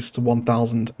increase to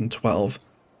 1012.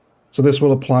 So this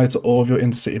will apply to all of your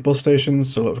intercity bus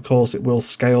stations. So of course it will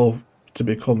scale to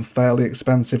become fairly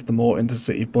expensive the more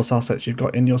intercity bus assets you've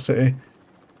got in your city.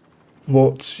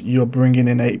 But you're bringing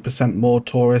in 8% more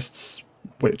tourists,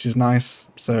 which is nice.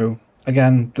 So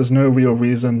again, there's no real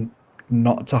reason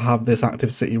not to have this active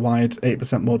citywide.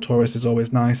 8% more tourists is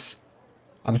always nice.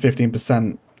 And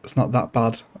 15%, it's not that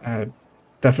bad.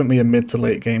 Definitely a mid to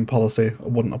late game policy. I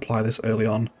wouldn't apply this early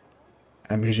on,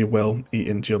 because you will eat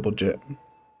into your budget.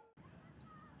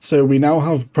 So we now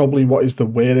have probably what is the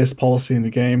weirdest policy in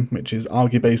the game, which is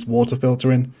algae-based water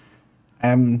filtering.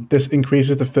 This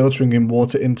increases the filtering in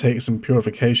water intakes and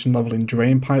purification level in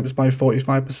drain pipes by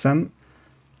 45%,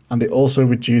 and it also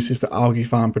reduces the algae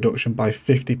farm production by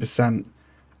 50%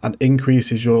 and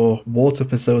increases your water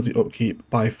facility upkeep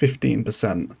by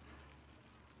 15%.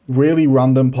 Really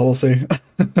random policy.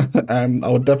 I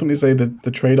would definitely say that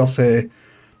the trade-offs here,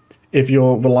 if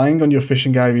you're relying on your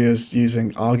fishing areas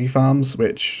using algae farms,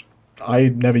 which I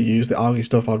never use the algae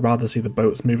stuff, I'd rather see the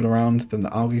boats moving around than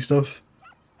the algae stuff.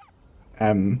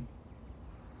 Then,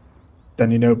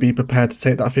 you know, be prepared to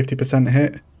take that 50%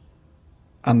 hit.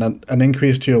 And an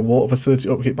increase to your water facility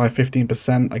upkeep by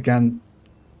 15%. Again,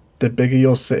 the bigger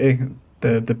your city,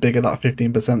 the bigger that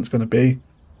 15% is going to be.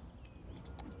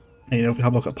 And, you know, if we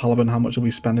have a look at Palaven, how much are we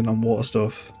spending on water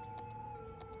stuff?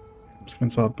 Let's go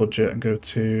into our budget and go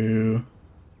to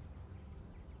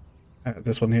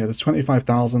this one here. There's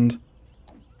 25,000.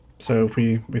 So if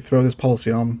we throw this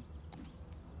policy on,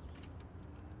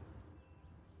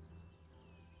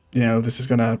 you know, this is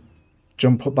going to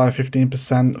jump up by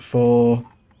 15% for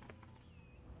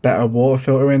better water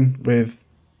filtering with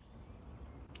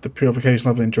the purification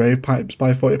level in drain pipes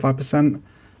by 45%.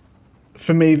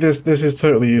 For me, this is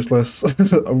totally useless.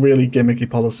 A really gimmicky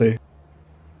policy.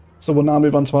 So we'll now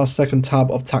move on to our second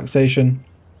tab of taxation.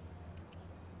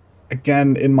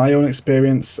 Again, in my own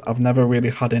experience, I've never really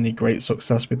had any great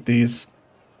success with these.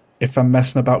 If I'm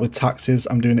messing about with taxes,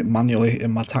 I'm doing it manually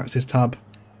in my taxes tab.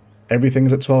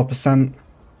 Everything's at 12%,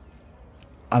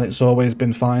 and it's always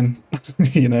been fine.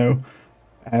 You know,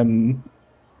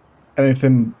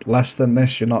 anything less than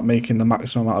this, you're not making the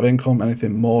maximum amount of income.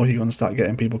 Anything more, you're going to start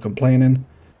getting people complaining.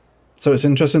 So it's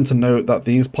interesting to note that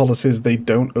these policies, they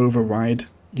don't override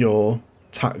your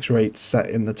tax rates set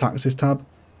in the taxes tab.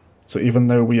 So even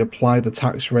though we apply the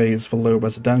tax raise for low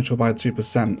residential by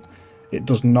 2%, it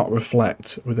does not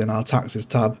reflect within our taxes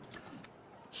tab.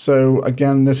 So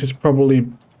again, this is probably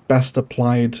best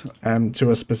applied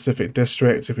to a specific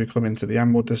district. If we come into the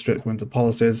Emerald district, go into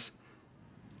policies,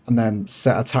 and then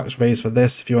set a tax raise for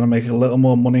this. If you want to make a little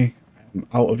more money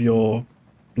out of your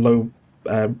low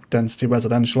density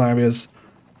residential areas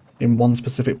in one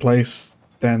specific place,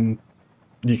 then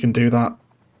you can do that.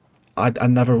 I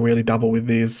never really dabble with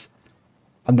these.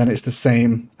 And then it's the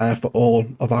same for all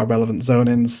of our relevant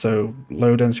zonings. So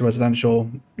low density residential,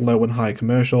 low and high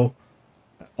commercial,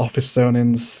 office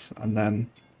zonings, and then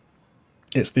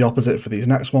it's the opposite for these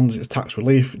next ones. It's tax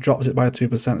relief, drops it by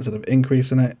 2% instead of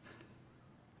increasing it.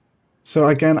 So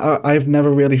again, I've never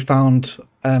really found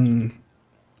a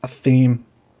theme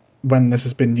when this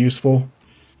has been useful.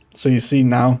 So you see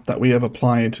now that we have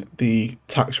applied the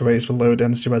tax raise for low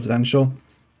density residential.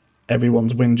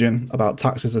 Everyone's whinging about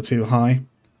taxes are too high.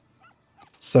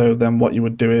 So then what you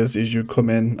would do is you come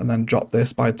in and then drop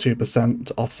this by 2%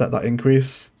 to offset that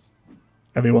increase.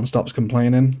 Everyone stops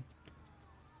complaining.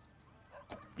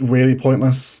 Really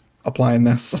pointless applying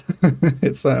this.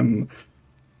 It's you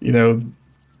know,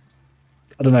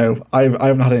 I don't know. I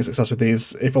haven't had any success with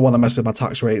these. If I want to mess with my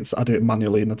tax rates, I do it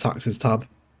manually in the taxes tab,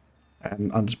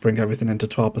 and just bring everything into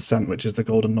 12%, which is the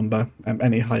golden number.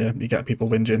 Any higher, you get people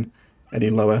whinging. Any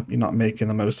lower, you're not making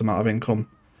the most amount of income.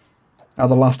 Now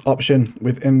the last option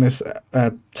within this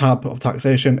tab of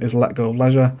taxation is let go of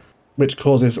leisure, which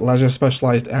causes leisure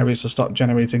specialized areas to stop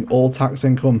generating all tax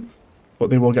income, but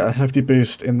they will get a hefty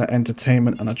boost in their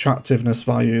entertainment and attractiveness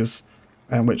values,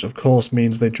 which of course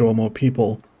means they draw more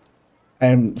people.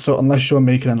 So unless you're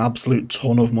making an absolute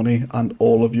ton of money and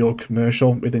all of your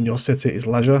commercial within your city is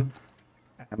leisure,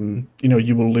 you know,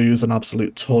 you will lose an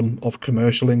absolute ton of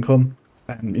commercial income.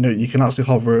 You know, you can actually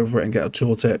hover over it and get a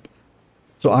tooltip.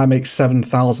 So I make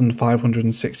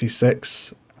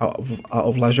 7,566 out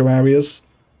of leisure areas.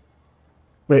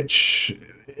 which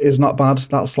is not bad.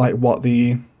 That's like what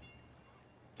the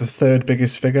third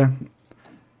biggest figure.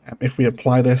 If we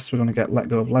apply this, we're going to get let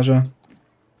go of leisure.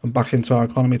 Come back into our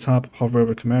economy tab, hover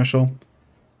over commercial,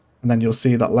 and then you'll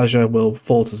see that leisure will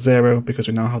fall to 0 because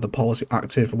we now have the policy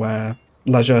active where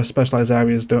leisure specialized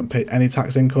areas don't pay any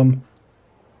tax income.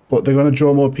 But they're going to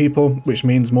draw more people, which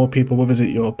means more people will visit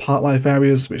your park life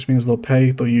areas, which means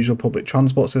they'll use your public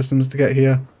transport systems to get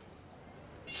here.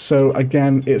 So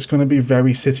again, it's going to be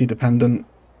very city dependent,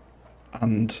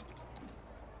 and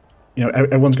you know,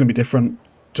 everyone's going to be different.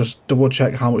 Just double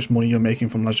check how much money you're making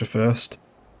from leisure first,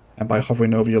 and by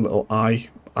hovering over your little eye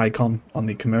icon on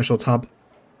the commercial tab,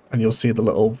 and you'll see the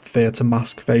little theatre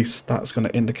mask face. That's going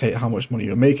to indicate how much money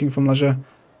you're making from leisure.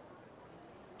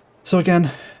 So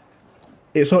again,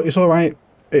 it's all right.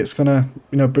 It's going to,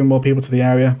 you know, bring more people to the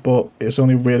area, but it's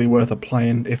only really worth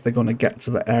applying if they're going to get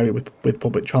to the area with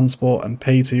public transport and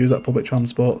pay to use that public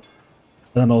transport,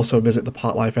 and then also visit the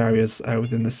park life areas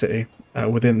within the city,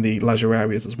 within the leisure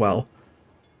areas as well.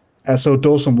 So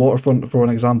Dawson Waterfront, for an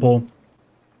example,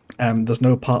 there's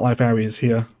no park life areas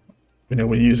here. You know,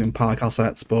 we're using park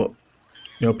assets, but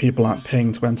you know, people aren't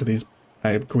paying to enter these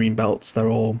green belts. They're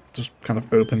all just kind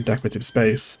of open decorative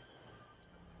space.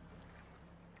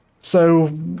 So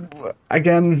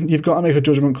again, you've got to make a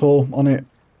judgment call on it.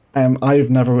 I've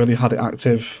never really had it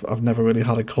active. I've never really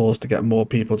had a cause to get more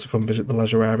people to come visit the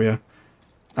leisure area.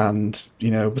 And, you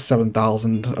know,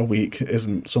 7,000 a week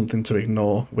isn't something to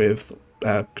ignore with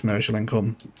commercial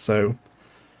income. So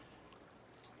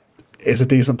it's a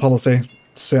decent policy.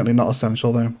 Certainly not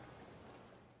essential though.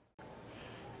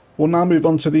 We'll now move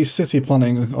on to the city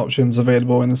planning options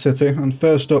available in the city, and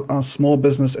first up are small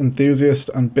business enthusiast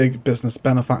and big business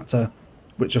benefactor,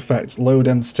 which affect low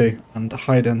density and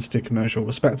high density commercial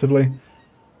respectively.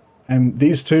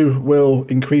 These two will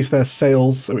increase their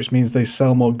sales, which means they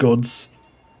sell more goods.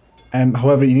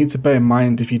 However, you need to bear in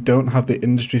mind if you don't have the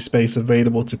industry space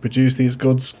available to produce these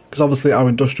goods, because obviously our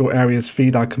industrial areas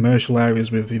feed our commercial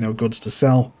areas with, you know, goods to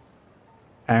sell.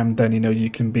 Then, you know,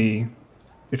 you can be,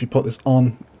 if you put this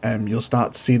on, you'll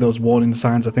start to see those warning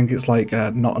signs. I think it's like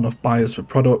not enough buyers for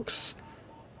products,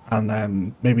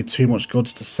 and maybe too much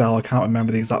goods to sell. I can't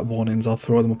remember the exact warnings. I'll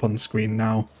throw them up on the screen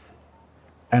now.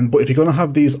 But if you're going to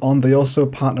have these on, they also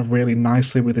partner really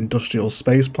nicely with industrial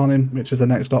space planning, which is the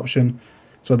next option.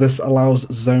 So this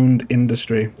allows zoned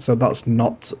industry. So that's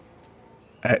not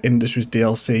industry's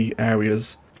DLC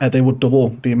areas. They would double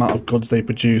the amount of goods they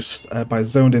produced by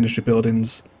zoned industry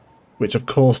buildings, which of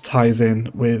course ties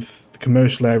in with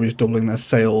commercial areas doubling their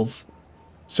sales.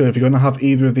 So if you're going to have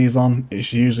either of these on,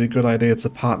 it's usually a good idea to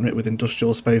partner it with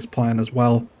industrial space planning as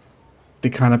well.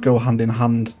 They kind of go hand in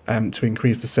hand to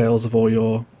increase the sales of all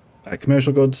your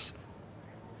commercial goods.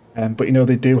 But you know,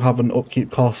 they do have an upkeep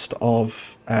cost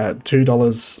of $2,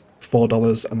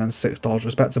 $4 and then $6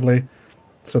 respectively.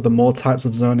 So the more types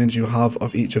of zonings you have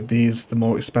of each of these, the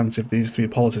more expensive these three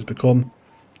policies become.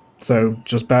 So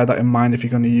just bear that in mind if you're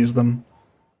going to use them.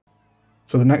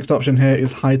 So the next option here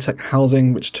is high-tech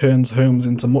housing, which turns homes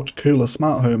into much cooler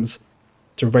smart homes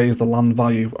to raise the land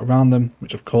value around them,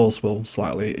 which of course will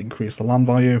slightly increase the land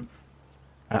value.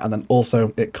 And then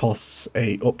also it costs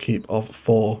a upkeep of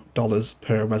 $4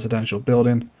 per residential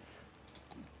building.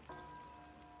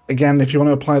 Again, if you want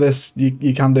to apply this,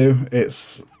 you can do.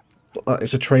 It's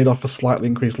a trade-off for slightly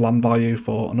increased land value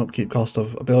for an upkeep cost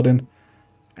of a building.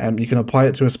 You can apply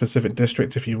it to a specific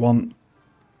district if you want,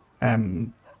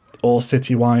 or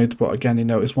citywide, but again, you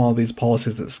know, it's one of these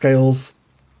policies that scales.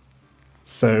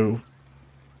 So,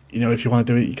 you know, if you want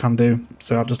to do it, you can do.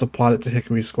 So I've just applied it to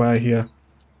Hickory Square here.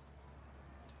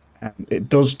 It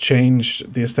does change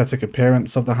the aesthetic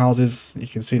appearance of the houses. You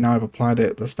can see now I've applied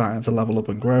it, they're starting to level up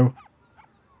and grow.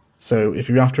 So if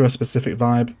you're after a specific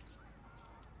vibe,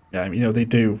 you know, they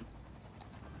do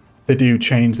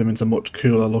change them into much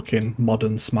cooler looking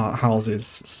modern smart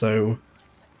houses. So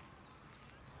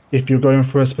if you're going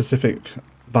for a specific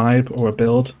vibe or a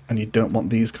build and you don't want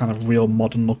these kind of real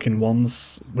modern looking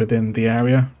ones within the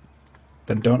area,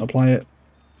 then don't apply it.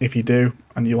 If you do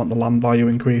and you want the land value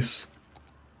increase,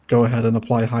 go ahead and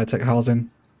apply high-tech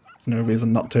housing. There's no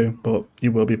reason not to, but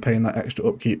you will be paying that extra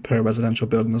upkeep per residential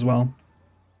building as well.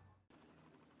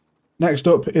 Next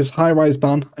up is high-rise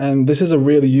ban, and this is a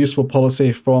really useful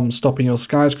policy from stopping your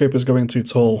skyscrapers going too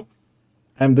tall.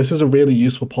 This is a really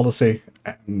useful policy,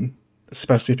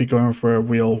 especially if you're going for a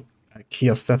real key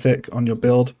aesthetic on your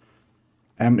build.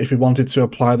 If we wanted to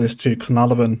apply this to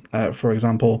Carnarvon, for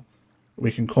example,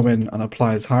 we can come in and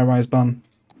apply this high-rise ban,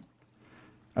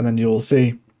 and then you'll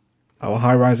see our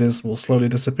high-rises will slowly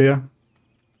disappear.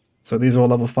 So these are all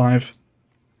level 5.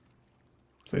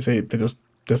 So you see they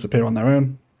disappear on their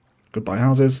own. Goodbye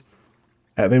houses.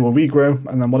 They will regrow,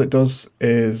 and then what it does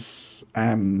is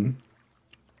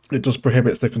it just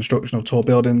prohibits the construction of tall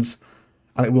buildings,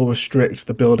 and it will restrict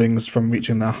the buildings from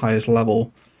reaching their highest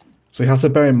level. So you have to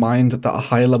bear in mind that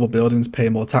higher level buildings pay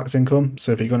more tax income.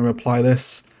 So if you're going to apply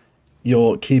this,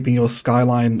 you're keeping your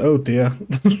skyline. Oh dear,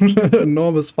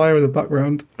 enormous fire in the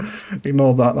background.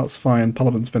 Ignore that, that's fine.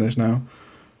 Parliament's finished now.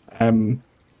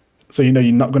 So you know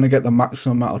you're not going to get the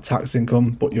maximum amount of tax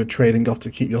income, but you're trading off to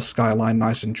keep your skyline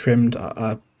nice and trimmed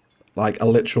at like a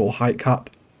literal height cap.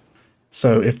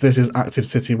 So if this is active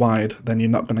citywide, then you're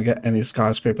not going to get any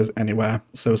skyscrapers anywhere.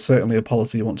 So certainly a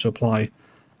policy you want to apply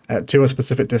to a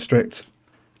specific district,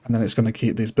 and then it's going to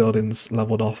keep these buildings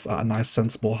leveled off at a nice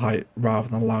sensible height rather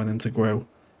than allowing them to grow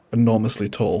enormously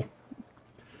tall.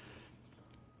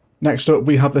 Next up,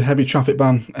 we have the heavy traffic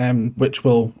ban, which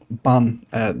will ban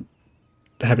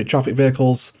heavy traffic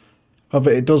vehicles.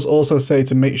 However, it does also say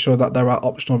to make sure that there are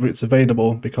optional routes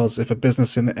available, because if a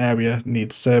business in the area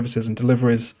needs services and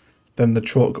deliveries, then the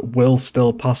truck will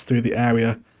still pass through the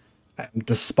area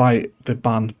despite the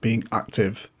ban being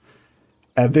active.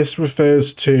 This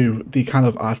refers to the kind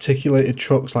of articulated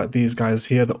trucks like these guys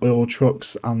here, the oil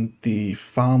trucks, and the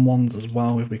farm ones as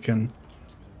well, if we can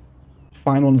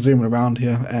find one zooming around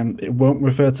here. It won't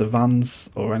refer to vans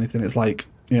or anything. It's like,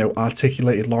 you know,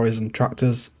 articulated lorries and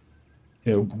tractors,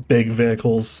 you know, big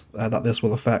vehicles that this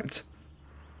will affect.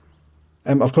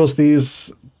 Of course,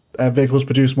 these vehicles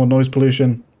produce more noise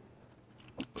pollution.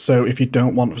 So if you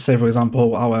don't want, say for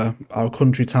example, our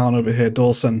country town over here,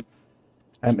 Dawson,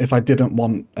 if I didn't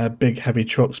want big heavy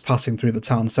trucks passing through the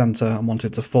town centre and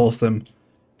wanted to force them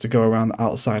to go around the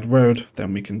outside road,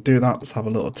 then we can do that. Let's have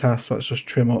a little test. Let's just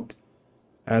trim up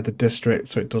the district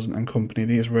so it doesn't accompany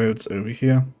these roads over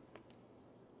here.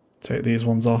 Take these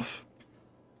ones off.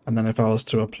 And then if I was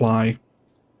to apply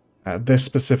this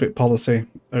specific policy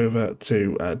over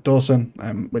to Dawson,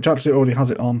 which actually already has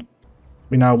it on,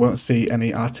 we now won't see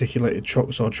any articulated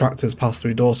trucks or tractors pass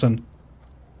through Dawson.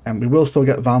 And we will still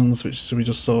get vans, which we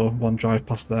just saw one drive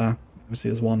past there. Let me see,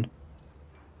 there's one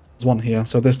here.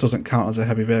 So this doesn't count as a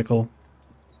heavy vehicle.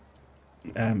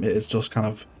 It is just kind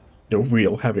of, you know,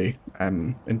 real heavy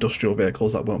industrial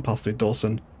vehicles that won't pass through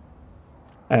Dawson.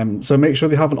 So make sure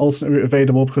they have an alternate route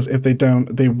available, because if they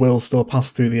don't, they will still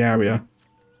pass through the area.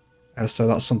 So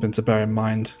that's something to bear in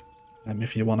mind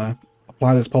if you want to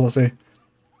apply this policy.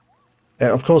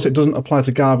 Of course, it doesn't apply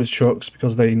to garbage trucks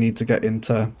because they need to get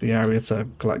into the area to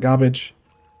collect garbage.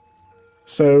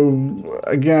 So,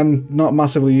 again, not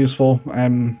massively useful.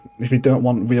 If you don't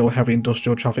want real heavy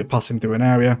industrial traffic passing through an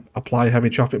area, apply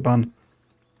heavy traffic ban.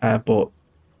 But,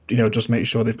 you know, just make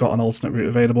sure they've got an alternate route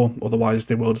available. Otherwise,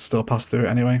 they will still pass through it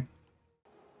anyway.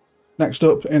 Next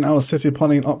up in our city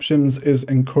planning options is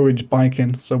encourage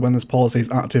biking. So when this policy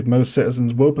is active, most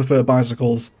citizens will prefer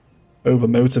bicycles over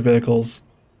motor vehicles.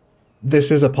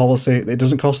 This is a policy, it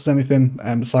doesn't cost us anything,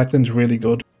 cycling's really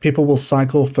good. People will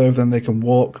cycle further than they can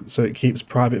walk, so it keeps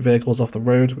private vehicles off the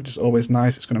road, which is always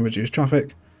nice. It's going to reduce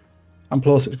traffic. And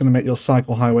plus, it's going to make your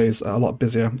cycle highways a lot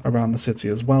busier around the city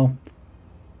as well.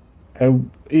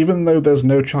 Even though there's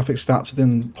no traffic stats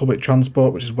within public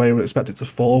transport, which is where we would expect it to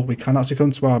fall, we can actually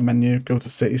come to our menu, go to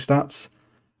city stats,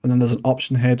 and then there's an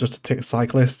option here just to tick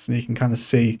cyclists, and you can kind of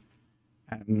see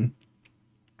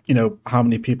you know, how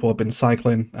many people have been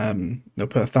cycling you know,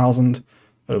 per 1,000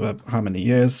 over how many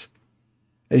years.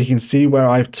 You can see where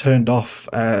I've turned off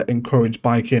encourage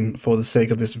biking for the sake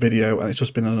of this video, and it's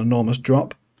just been an enormous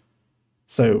drop.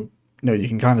 So, you know, you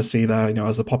can kind of see there, you know,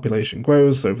 as the population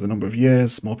grows over the number of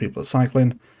years, more people are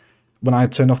cycling. When I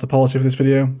turned off the policy for this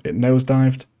video, it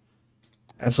nosedived.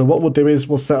 So what we'll do is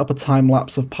we'll set up a time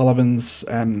lapse of Palavin's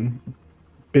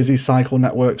busy cycle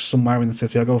networks somewhere in the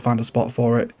city. I'll go find a spot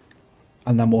for it.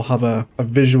 And then we'll have a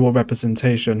visual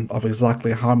representation of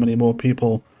exactly how many more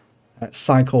people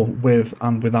cycle with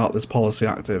and without this policy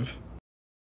active.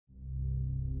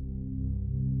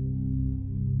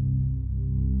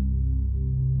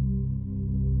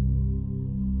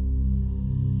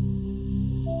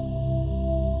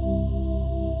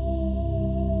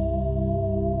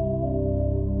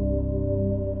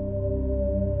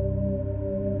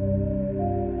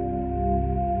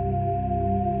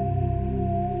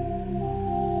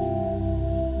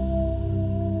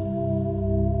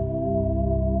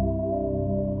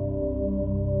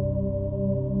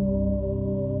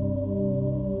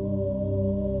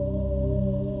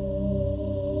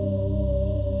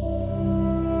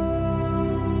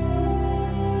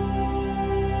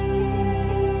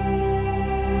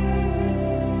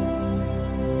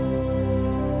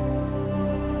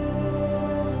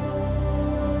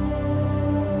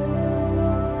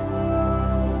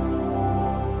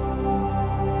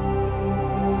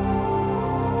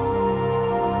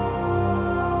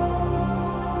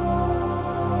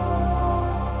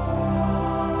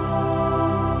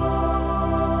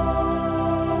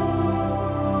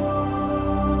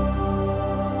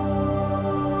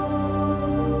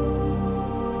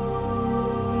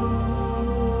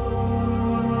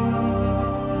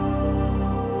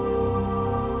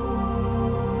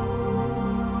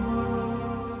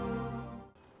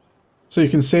 So you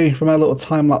can see from our little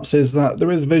time lapses that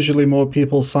there is visually more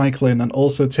people cycling and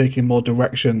also taking more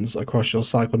directions across your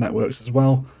cycle networks as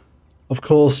well. Of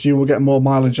course, you will get more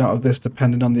mileage out of this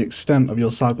depending on the extent of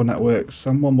your cycle networks.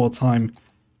 And one more time,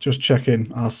 just checking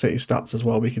our city stats as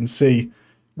well, we can see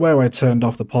where I turned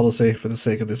off the policy for the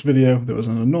sake of this video. There was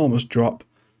an enormous drop.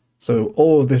 So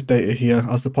all of this data here,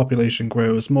 as the population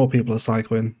grows, more people are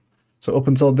cycling. So up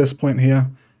until this point here,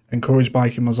 encourage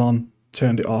biking was on,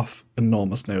 turned it off,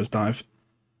 enormous nosedive.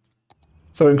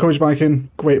 So encourage biking,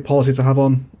 great policy to have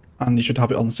on, and you should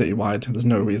have it on citywide. There's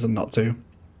no reason not to.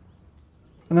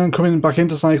 And then coming back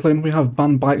into cycling, we have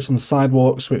ban bikes on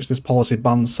sidewalks, which this policy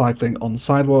bans cycling on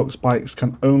sidewalks. Bikes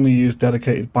can only use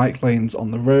dedicated bike lanes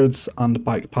on the roads and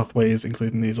bike pathways,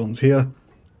 including these ones here.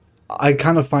 I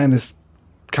kind of find this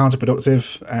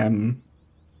counterproductive.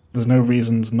 There's no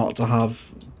reasons not to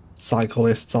have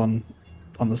cyclists on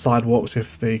the sidewalks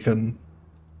if they can,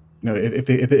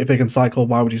 if they can cycle.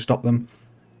 Why would you stop them?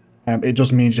 It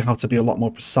just means you have to be a lot more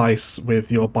precise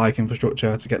with your bike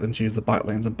infrastructure to get them to use the bike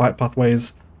lanes and bike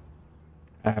pathways.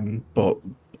 But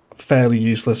fairly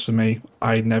useless for me.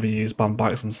 I never use ban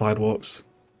bikes on sidewalks.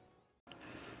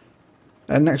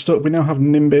 Next up, we now have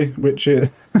NIMBY, which is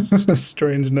a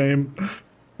strange name.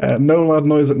 No loud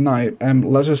noise at night.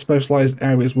 Leisure specialised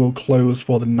areas will close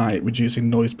for the night,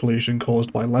 reducing noise pollution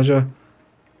caused by leisure.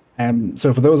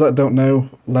 So for those that don't know,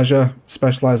 leisure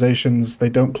specializations,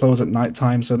 they don't close at night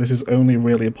time, so this is only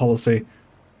really a policy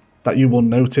that you will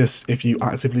notice if you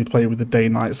actively play with the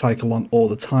day-night cycle on all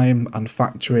the time and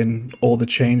factor in all the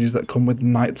changes that come with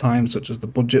night time, such as the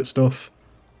budget stuff,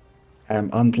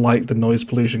 and like the noise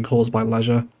pollution caused by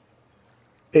leisure.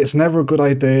 It's never a good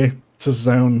idea to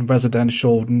zone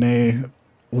residential near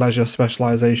leisure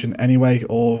specialization anyway,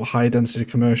 or high density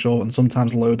commercial, and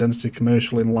sometimes low density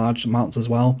commercial in large amounts as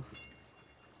well.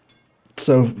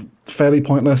 So fairly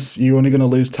pointless. You're only going to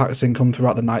lose tax income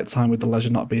throughout the night time with the leisure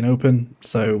not being open,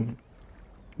 so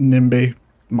NIMBY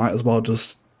might as well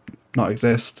just not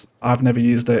exist. I've never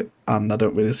used it and I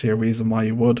don't really see a reason why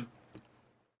you would.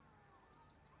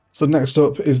 So next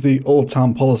up is the Old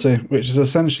Town policy, which is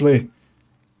essentially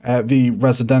the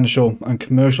residential and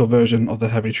commercial version of the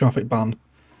heavy traffic ban.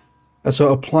 So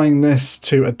applying this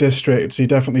to a district, you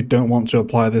definitely don't want to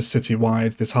apply this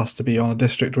citywide. This has to be on a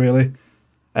district really.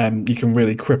 You can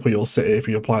really cripple your city if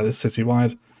you apply this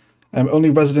citywide. Only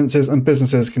residences and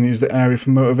businesses can use the area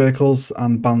for motor vehicles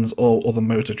and bans all other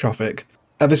motor traffic.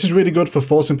 This is really good for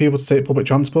forcing people to take public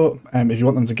transport. If you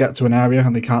want them to get to an area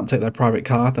and they can't take their private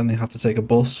car, then they have to take a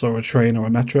bus or a train or a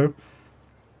metro.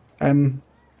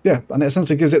 Yeah, and it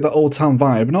essentially gives it the old town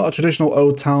vibe. Not a traditional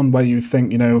old town where you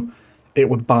think, it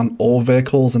would ban all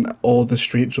vehicles and all the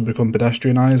streets would become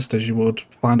pedestrianised, as you would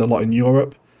find a lot in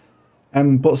Europe.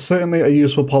 But certainly a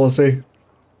useful policy.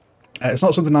 It's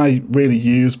not something I really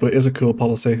use, but it is a cool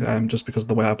policy, just because of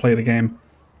the way I play the game.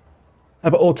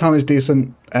 But Old Town is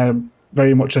decent,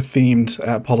 very much a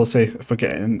themed policy for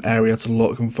getting an area to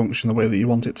look and function the way that you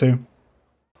want it to.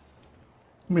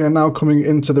 We are now coming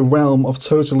into the realm of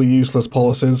totally useless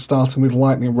policies, starting with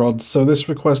lightning rods. So this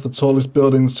requests the tallest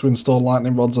buildings to install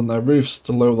lightning rods on their roofs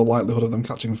to lower the likelihood of them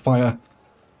catching fire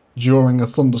during a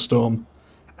thunderstorm.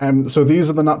 So these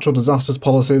are the natural disasters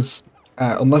policies.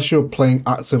 Unless you're playing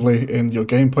actively in your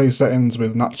gameplay settings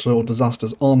with natural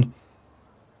disasters on,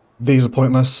 these are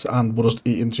pointless and will just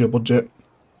eat into your budget.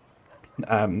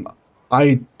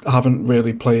 I haven't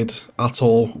really played at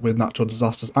all with natural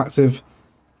disasters active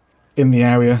in the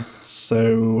area,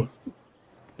 so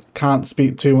can't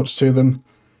speak too much to them.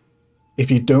 If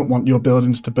you don't want your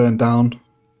buildings to burn down,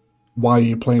 why are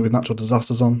you playing with natural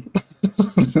disasters on?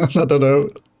 I don't know.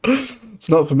 It's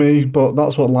not for me, but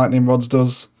that's what lightning rods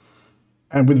does.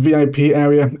 And with VIP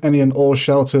area, any and all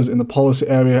shelters in the policy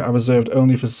area are reserved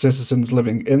only for citizens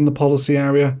living in the policy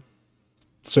area.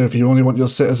 So if you only want your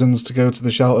citizens to go to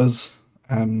the shelters,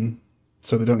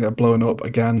 so they don't get blown up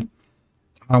again,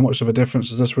 how much of a difference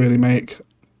does this really make?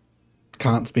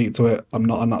 Can't speak to it. I'm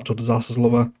not a natural disasters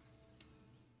lover.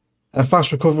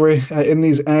 Fast recovery. In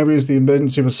these areas, the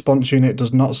emergency response unit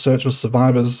does not search for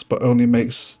survivors, but only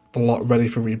makes the lot ready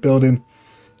for rebuilding.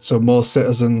 So more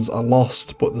citizens are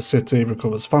lost, but the city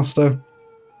recovers faster.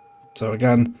 So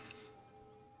again,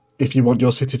 if you want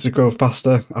your city to grow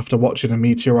faster after watching a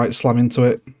meteorite slam into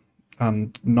it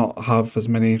and not have as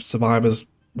many survivors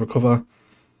recover,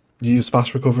 use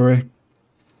fast recovery.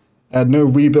 No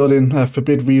rebuilding,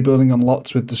 forbid rebuilding on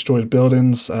lots with destroyed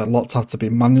buildings. Lots have to be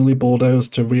manually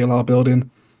bulldozed to reallow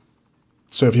building.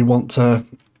 So if you want to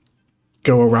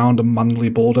go around and manually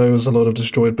bulldoze a load of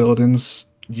destroyed buildings,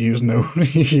 use no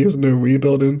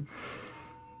rebuilding.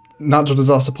 Natural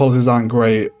disaster policies aren't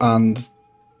great, and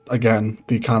again,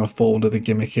 they kind of fall under the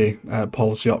gimmicky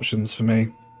policy options for me.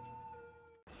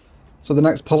 So the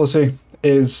next policy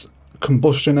is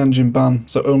combustion engine ban.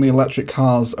 So only electric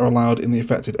cars are allowed in the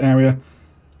affected area,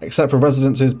 except for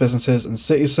residences, businesses, and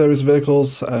city service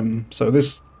vehicles. So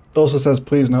this also says,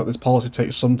 please note this policy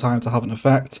takes some time to have an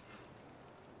effect,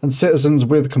 and citizens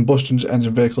with combustion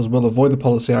engine vehicles will avoid the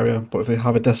policy area, but if they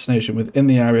have a destination within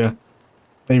the area,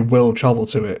 they will travel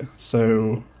to it.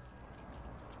 So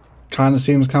kind of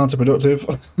seems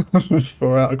counterproductive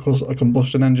for a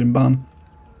combustion engine ban.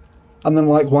 And then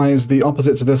likewise, the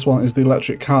opposite to this one is the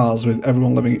electric cars, with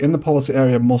everyone living in the policy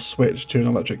area must switch to an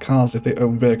electric cars if they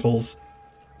own vehicles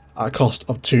at a cost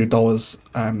of $2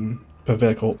 per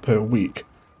vehicle per week.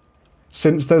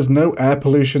 Since there's no air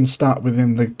pollution stat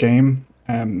within the game,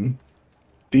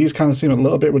 these kind of seem a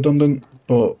little bit redundant,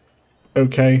 but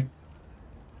okay.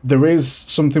 There is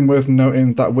something worth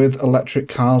noting that with electric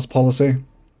cars policy,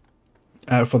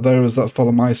 for those that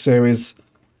follow my series,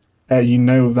 you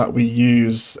know that we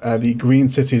use the Green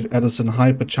Cities Edison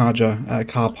Hypercharger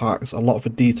car parks a lot for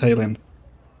detailing,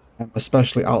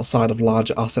 especially outside of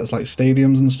larger assets like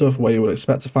stadiums and stuff where you would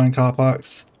expect to find car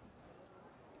parks.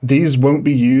 These won't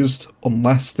be used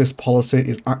unless this policy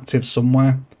is active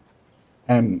somewhere.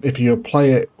 If you apply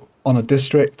it on a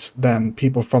district, then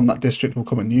people from that district will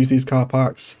come and use these car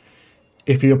parks.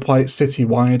 If you apply it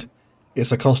citywide,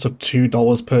 it's a cost of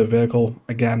 $2 per vehicle.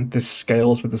 Again, this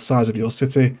scales with the size of your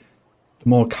city. The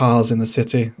more cars in the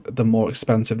city, the more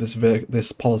expensive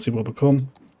this policy will become.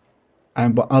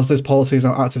 But as this policy is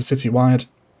now active citywide,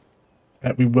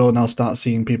 we will now start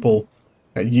seeing people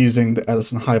using the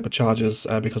Edison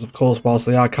hyperchargers because, of course, whilst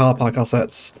they are car park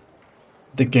assets,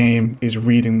 the game is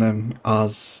reading them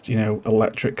as, you know,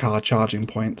 electric car charging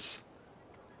points.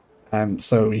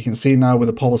 So you can see now with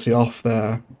the policy off,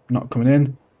 they're not coming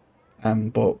in.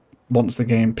 But once the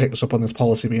game picks up on this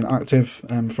policy being active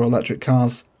for electric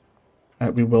cars,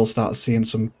 we will start seeing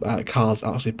some cars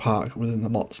actually park within the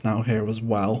lots now here as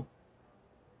well.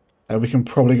 We can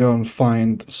probably go and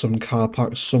find some car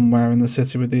parks somewhere in the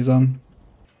city with these on.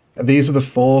 These are the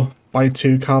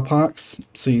 4x2 car parks.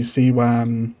 So you see where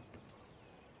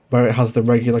it has the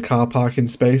regular car parking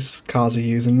space, cars are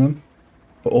using them,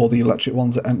 but all the electric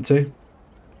ones are empty.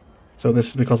 So this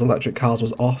is because electric cars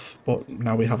was off, but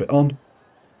now we have it on.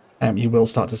 You will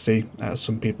start to see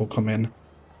some people come in.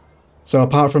 So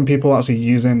apart from people actually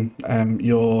using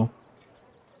your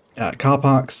car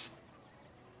parks,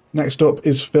 next up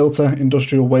is filter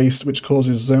industrial waste, which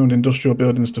causes zoned industrial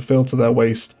buildings to filter their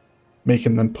waste,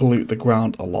 making them pollute the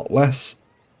ground a lot less,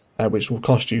 which will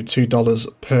cost you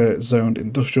 $2 per zoned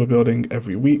industrial building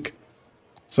every week.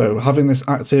 So having this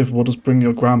active will just bring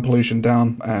your ground pollution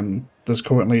down. There's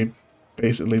currently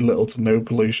basically little to no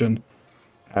pollution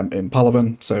in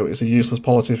Palaven, so it's a useless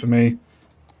policy for me.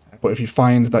 But if you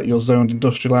find that your zoned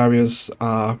industrial areas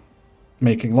are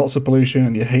making lots of pollution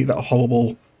and you hate that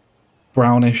horrible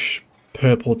brownish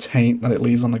purple taint that it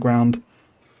leaves on the ground,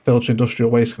 filter industrial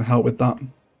waste can help with that.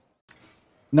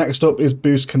 Next up is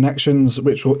boost connections,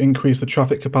 which will increase the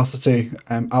traffic capacity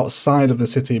outside of the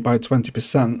city by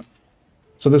 20%.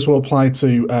 So this will apply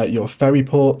to your ferry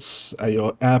ports,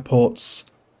 your airports,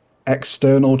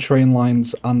 external train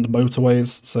lines and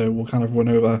motorways. So we'll kind of run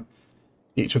over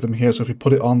each of them here. So if we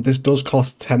put it on, this does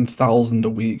cost $10,000 a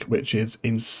week, which is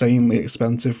insanely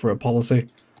expensive for a policy.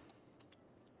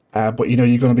 But you know,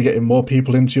 you're going to be getting more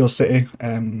people into your city.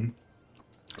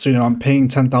 So you know, I'm paying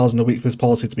 $10,000 a week for this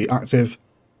policy to be active,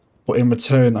 but in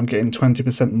return, I'm getting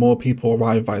 20% more people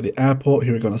arrive via the airport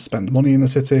who are going to spend money in the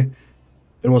city.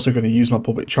 They're also going to use my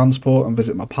public transport and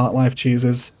visit my park life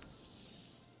cheeses.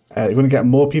 You're going to get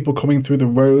more people coming through the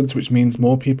roads, which means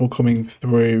more people coming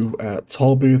through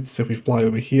toll booths. If we fly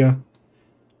over here,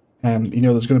 you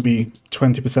know, there's going to be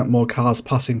 20% more cars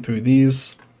passing through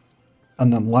these.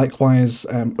 And then likewise,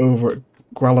 over at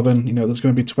Gralavan, you know, there's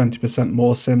going to be 20%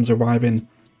 more Sims arriving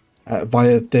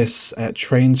via this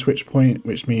train switch point,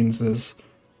 which means there's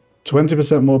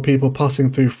 20% more people passing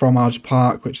through Fromage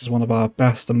Park, which is one of our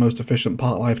best and most efficient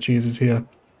park life cheeses here,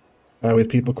 with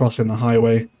people crossing the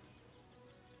highway.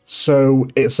 So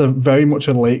it's a very much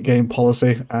a late game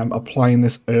policy. Applying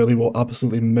this early will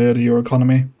absolutely murder your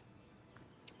economy.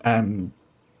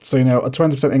 So you know, a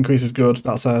 20% increase is good.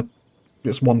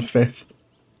 It's 1/5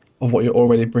 of what you're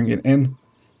already bringing in.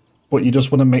 But you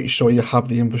just want to make sure you have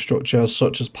the infrastructure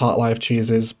such as park life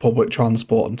cheeses, public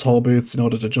transport and toll booths in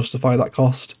order to justify that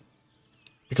cost.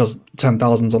 Because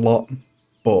 10,000 is a lot,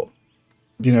 but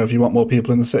you know, if you want more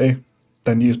people in the city,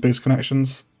 then use boost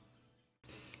connections.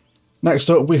 Next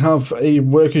up, we have a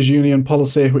workers' union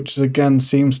policy, which again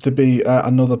seems to be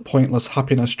another pointless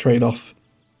happiness trade-off.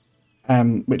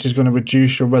 which is going to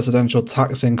reduce your residential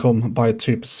tax income by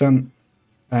 2%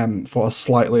 for a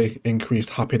slightly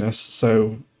increased happiness.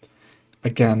 So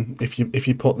again, if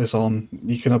you put this on,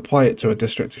 you can apply it to a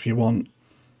district if you want.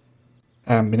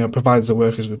 Provides the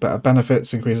workers with better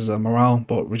benefits, increases their morale,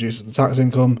 but reduces the tax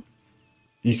income.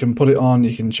 You can put it on,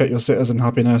 you can check your citizen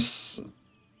happiness.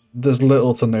 There's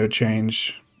little to no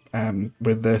change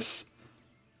with this.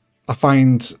 I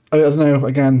don't know,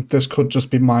 again, this could just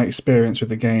be my experience with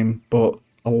the game, but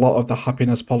a lot of the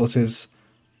happiness policies,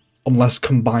 unless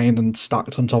combined and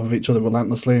stacked on top of each other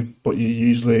relentlessly, but you're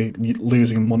usually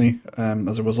losing money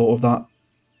as a result of that,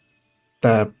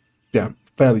 they're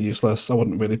fairly useless. I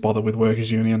wouldn't really bother with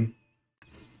Workers' Union.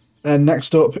 And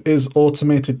next up is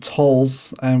automated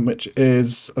tolls, which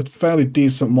is a fairly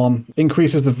decent one.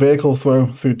 Increases the vehicle flow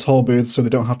through toll booths so they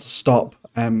don't have to stop,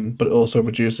 but it also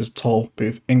reduces toll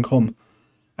booth income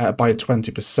by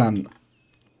 20%.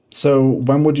 So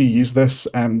when would you use this?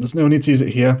 There's no need to use it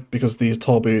here because these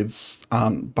toll booths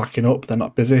aren't backing up, they're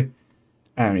not busy.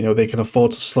 They can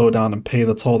afford to slow down and pay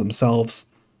the toll themselves,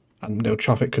 and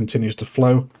traffic continues to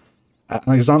flow.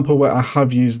 An example where I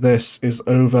have used this is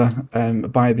over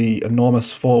by the enormous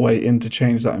four-way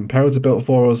interchange that Imperator built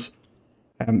for us.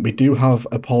 We do have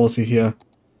a policy here,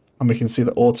 and we can see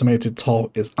that automated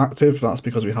toll is active. That's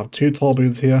because we have 2 toll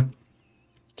booths here.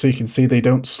 So you can see they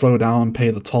don't slow down and pay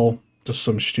the toll, just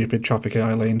some stupid traffic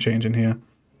AI lane change in here.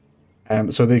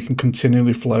 So they can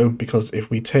continually flow, because if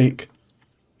we take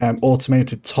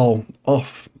automated toll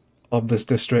off of this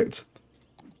district,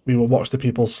 we will watch the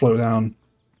people slow down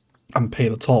and pay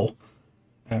the toll,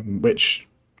 which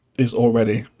is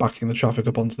already backing the traffic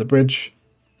up onto the bridge.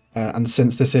 And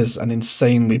since this is an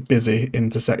insanely busy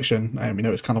intersection,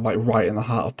 it's kind of like right in the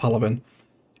heart of Palaven,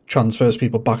 transfers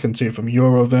people back into from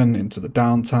Eurovan into the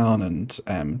downtown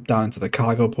and down into the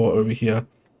cargo port over here.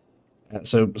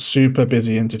 So super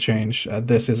busy interchange.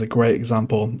 This is a great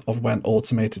example of when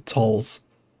automated tolls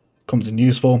comes in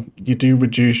useful. You do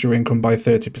reduce your income by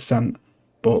 30%,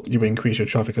 but you increase your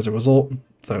traffic as a result.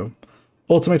 So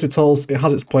automated tolls, it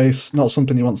has its place, not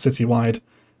something you want citywide,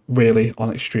 really,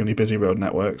 on extremely busy road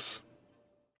networks.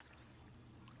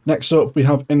 Next up, we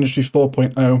have Industry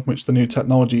 4.0, which the new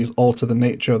technologies alter the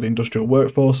nature of the industrial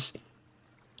workforce.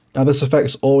 Now this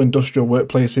affects all industrial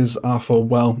workplaces are for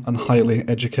well and highly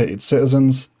educated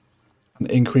citizens, and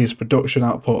increase production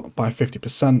output by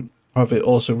 50%. However, it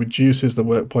also reduces the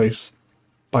workplace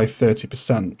by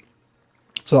 30%.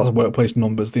 So that's workplace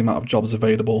numbers, the amount of jobs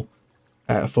available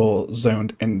for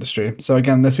zoned industry. So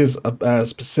again, this is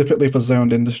specifically for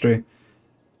zoned industry.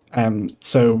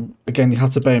 So again, you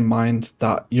have to bear in mind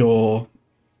that your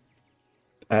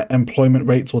employment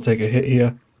rates will take a hit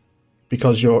here,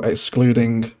 because you're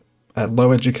excluding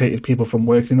low educated people from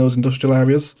working in those industrial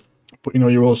areas. But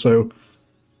you're also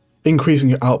increasing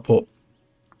your output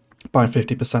by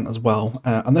 50% as well.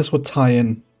 And this would tie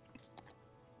in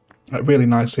really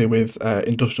nicely with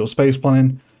industrial space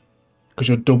planning, because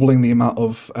you're doubling the amount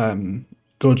of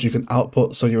goods you can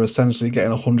output, so you're essentially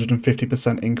getting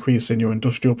 150% increase in your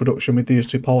industrial production with these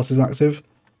 2 policies active.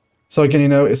 So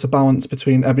again, it's a balance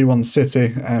between everyone's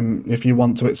city. If you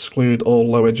want to exclude all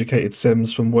low educated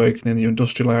sims from working in the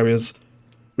industrial areas,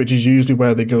 which is usually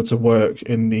where they go to work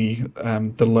in the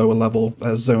lower level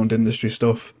zoned industry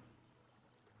stuff.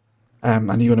 And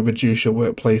you're going to reduce your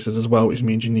workplaces as well, which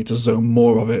means you need to zone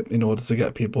more of it in order to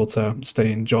get people to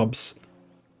stay in jobs.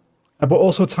 But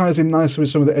also ties in nicely with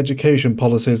some of the education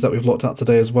policies that we've looked at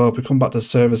today as well. If we come back to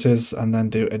services and then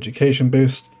do education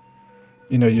boost,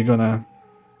 you're going to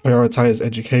prioritize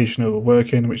education over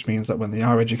working, which means that when they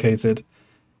are educated,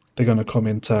 they're going to come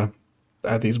into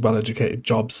these well-educated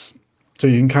jobs. So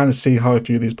you can kind of see how a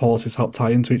few of these policies help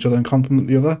tie into each other and complement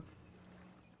the other.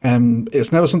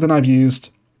 It's never something I've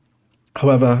used.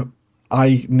 However,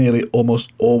 I nearly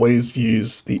almost always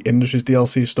use the industry's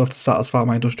DLC stuff to satisfy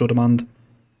my industrial demand.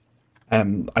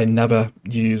 I never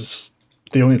use,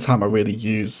 the only time I really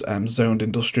use zoned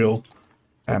industrial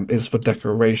is for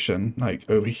decoration, like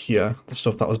over here, the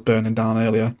stuff that was burning down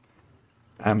earlier.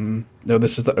 No,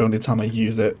 this is the only time I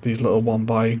use it, these little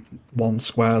 1x1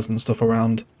 squares and stuff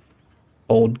around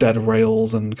old dead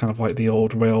rails and kind of like the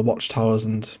old rail watchtowers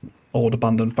and old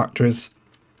abandoned factories.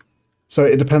 So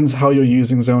it depends how you're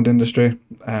using zoned industry,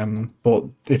 but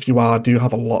if you do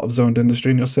have a lot of zoned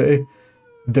industry in your city,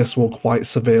 this will quite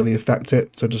severely affect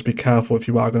it, so just be careful if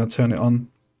you are going to turn it on.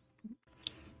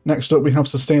 Next up, we have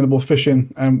sustainable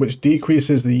fishing, which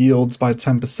decreases the yields by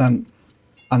 10%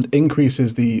 and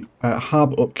increases the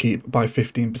hab upkeep by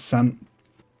 15%.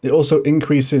 It also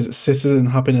increases citizen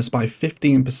happiness by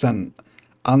 15%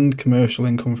 and commercial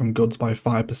income from goods by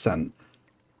 5%.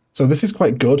 So this is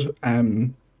quite good.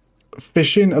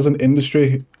 Fishing as an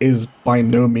industry is by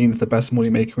no means the best money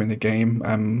maker in the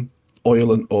game.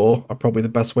 Oil and ore are probably the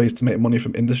best ways to make money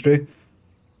from industry.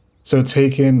 So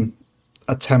taking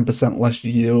a 10% less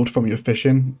yield from your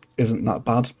fishing isn't that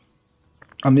bad.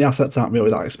 And the assets aren't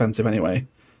really that expensive anyway.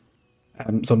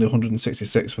 It's only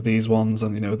 166 for these ones,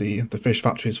 and the fish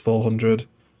factory is 400,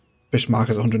 fish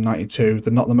market is 192.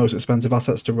 They're not the most expensive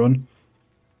assets to run.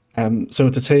 So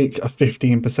to take a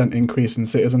 15% increase in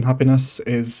citizen happiness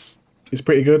is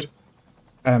pretty good.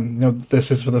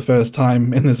 This is for the first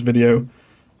time in this video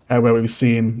where we've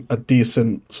seen a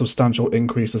decent, substantial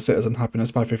increase of citizen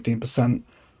happiness by 15%.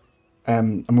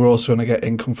 And we're also going to get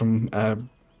income from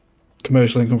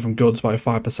commercial income from goods by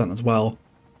 5% as well.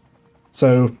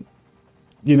 So,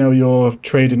 you're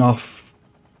trading off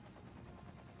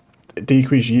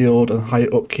decreased yield and high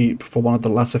upkeep for one of the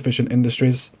less efficient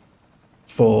industries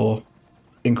for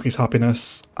increased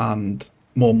happiness and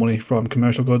more money from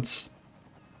commercial goods.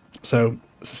 So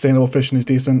sustainable fishing is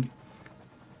decent.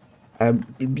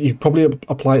 You probably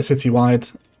apply it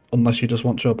citywide unless you just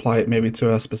want to apply it maybe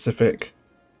to a specific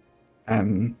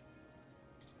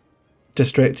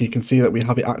district. You can see that we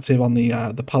have it active on the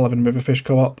Palaven Riverfish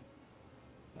Co-op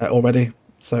already.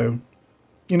 So,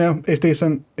 it's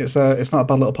decent. It's not a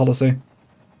bad little policy.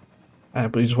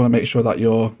 But you just want to make sure that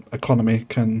your economy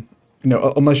can,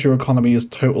 unless your economy is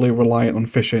totally reliant on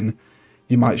fishing,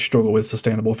 you might struggle with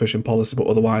sustainable fishing policy, but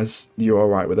otherwise you're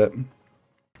alright with it.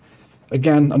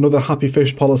 Again, another happy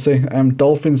fish policy.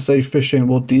 Dolphin safe fishing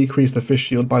will decrease the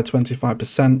fish yield by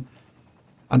 25%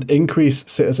 and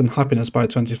increase citizen happiness by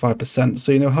 25%.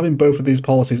 So, having both of these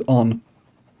policies on,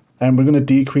 and we're going to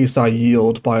decrease our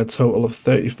yield by a total of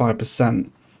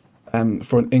 35%.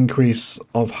 For an increase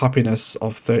of happiness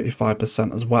of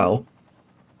 35% as well.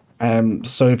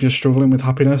 So if you're struggling with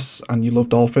happiness and you love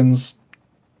dolphins,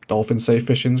 dolphin safe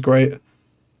fishing's great.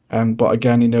 But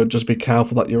again, just be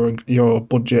careful that your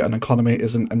budget and economy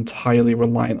isn't entirely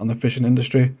reliant on the fishing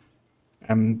industry,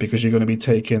 because you're going to be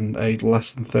taking a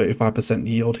less than 35%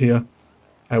 yield here,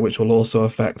 which will also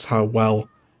affect how well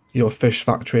your fish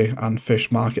factory and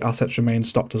fish market assets remain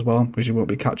stocked as well, because you won't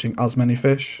be catching as many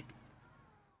fish.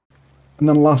 And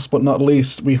then last but not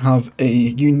least, we have a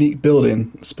unique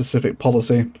building specific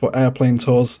policy for airplane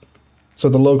tours. So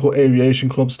the local aviation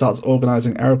club starts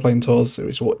organising airplane tours,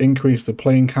 which will increase the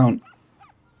plane count,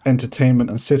 entertainment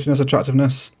and cityness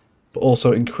attractiveness, but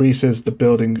also increases the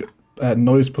building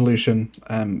noise pollution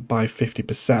by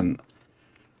 50%,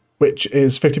 which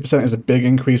is 50% is a big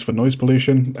increase for noise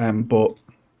pollution, but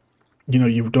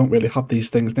you don't really have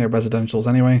these things near residentials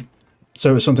anyway.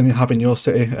 So it's something you have in your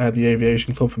city, the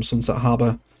aviation club from Sunset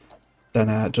Harbour,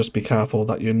 then just be careful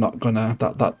that you're not gonna,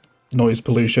 that noise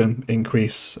pollution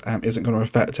increase isn't going to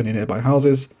affect any nearby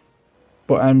houses.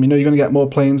 But you're going to get more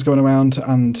planes going around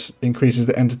and increases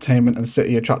the entertainment and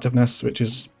city attractiveness, which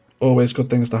is always good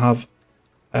things to have.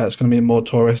 It's going to mean more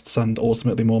tourists and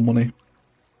ultimately more money.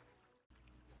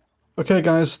 Okay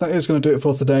guys, that is going to do it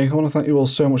for today. I want to thank you all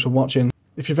so much for watching.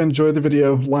 If you've enjoyed the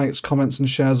video, likes, comments and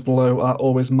shares below are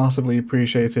always massively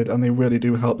appreciated, and they really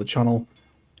do help the channel.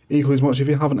 Equally as much, if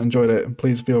you haven't enjoyed it,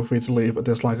 please feel free to leave a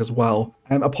dislike as well.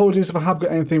 Apologies if I have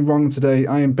got anything wrong today.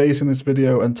 I am basing this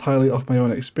video entirely off my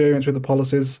own experience with the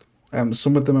policies.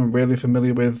 Some of them I'm really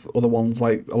familiar with, other ones,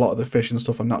 like a lot of the fishing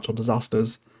stuff and natural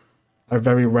disasters, I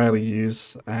very rarely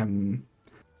use.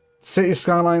 City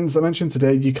Skylines, I mentioned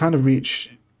today, you kind of reach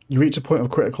a point of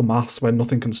critical mass where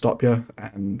nothing can stop you.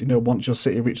 Once your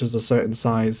city reaches a certain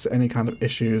size, any kind of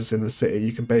issues in the city,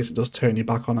 you can basically just turn your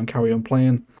back on and carry on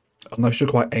playing. Unless you're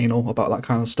quite anal about that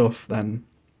kind of stuff, then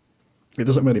it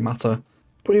doesn't really matter.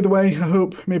 But either way, I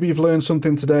hope maybe you've learned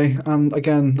something today. And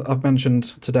again, I've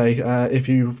mentioned today, if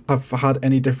you have had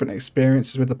any different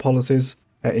experiences with the policies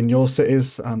in your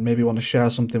cities and maybe want to share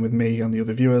something with me and the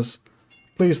other viewers,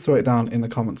 please throw it down in the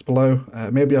comments below.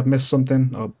 Maybe I've missed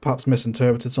something, or perhaps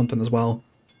misinterpreted something as well.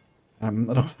 I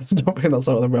don't think that's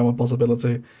out of the realm of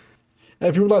possibility.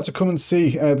 If you would like to come and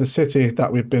see the city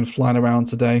that we've been flying around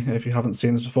today, if you haven't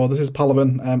seen this before, this is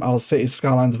Palaven, our City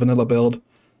Skylines vanilla build.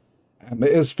 It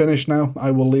is finished now.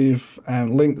 I will leave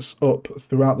links up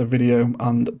throughout the video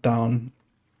and down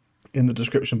in the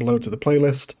description below to the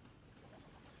playlist.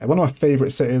 One of my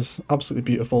favourite cities,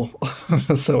 absolutely beautiful.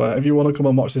 So if you want to come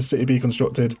and watch this city be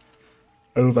constructed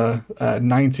over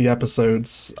 90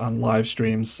 episodes and live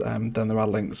streams, then there are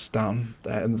links down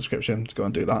there in the description to go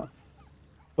and do that.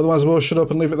 Otherwise, we'll shut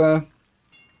up and leave it there.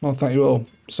 Well, thank you all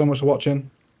so much for watching,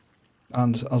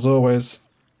 and as always,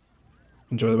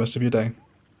 enjoy the rest of your day.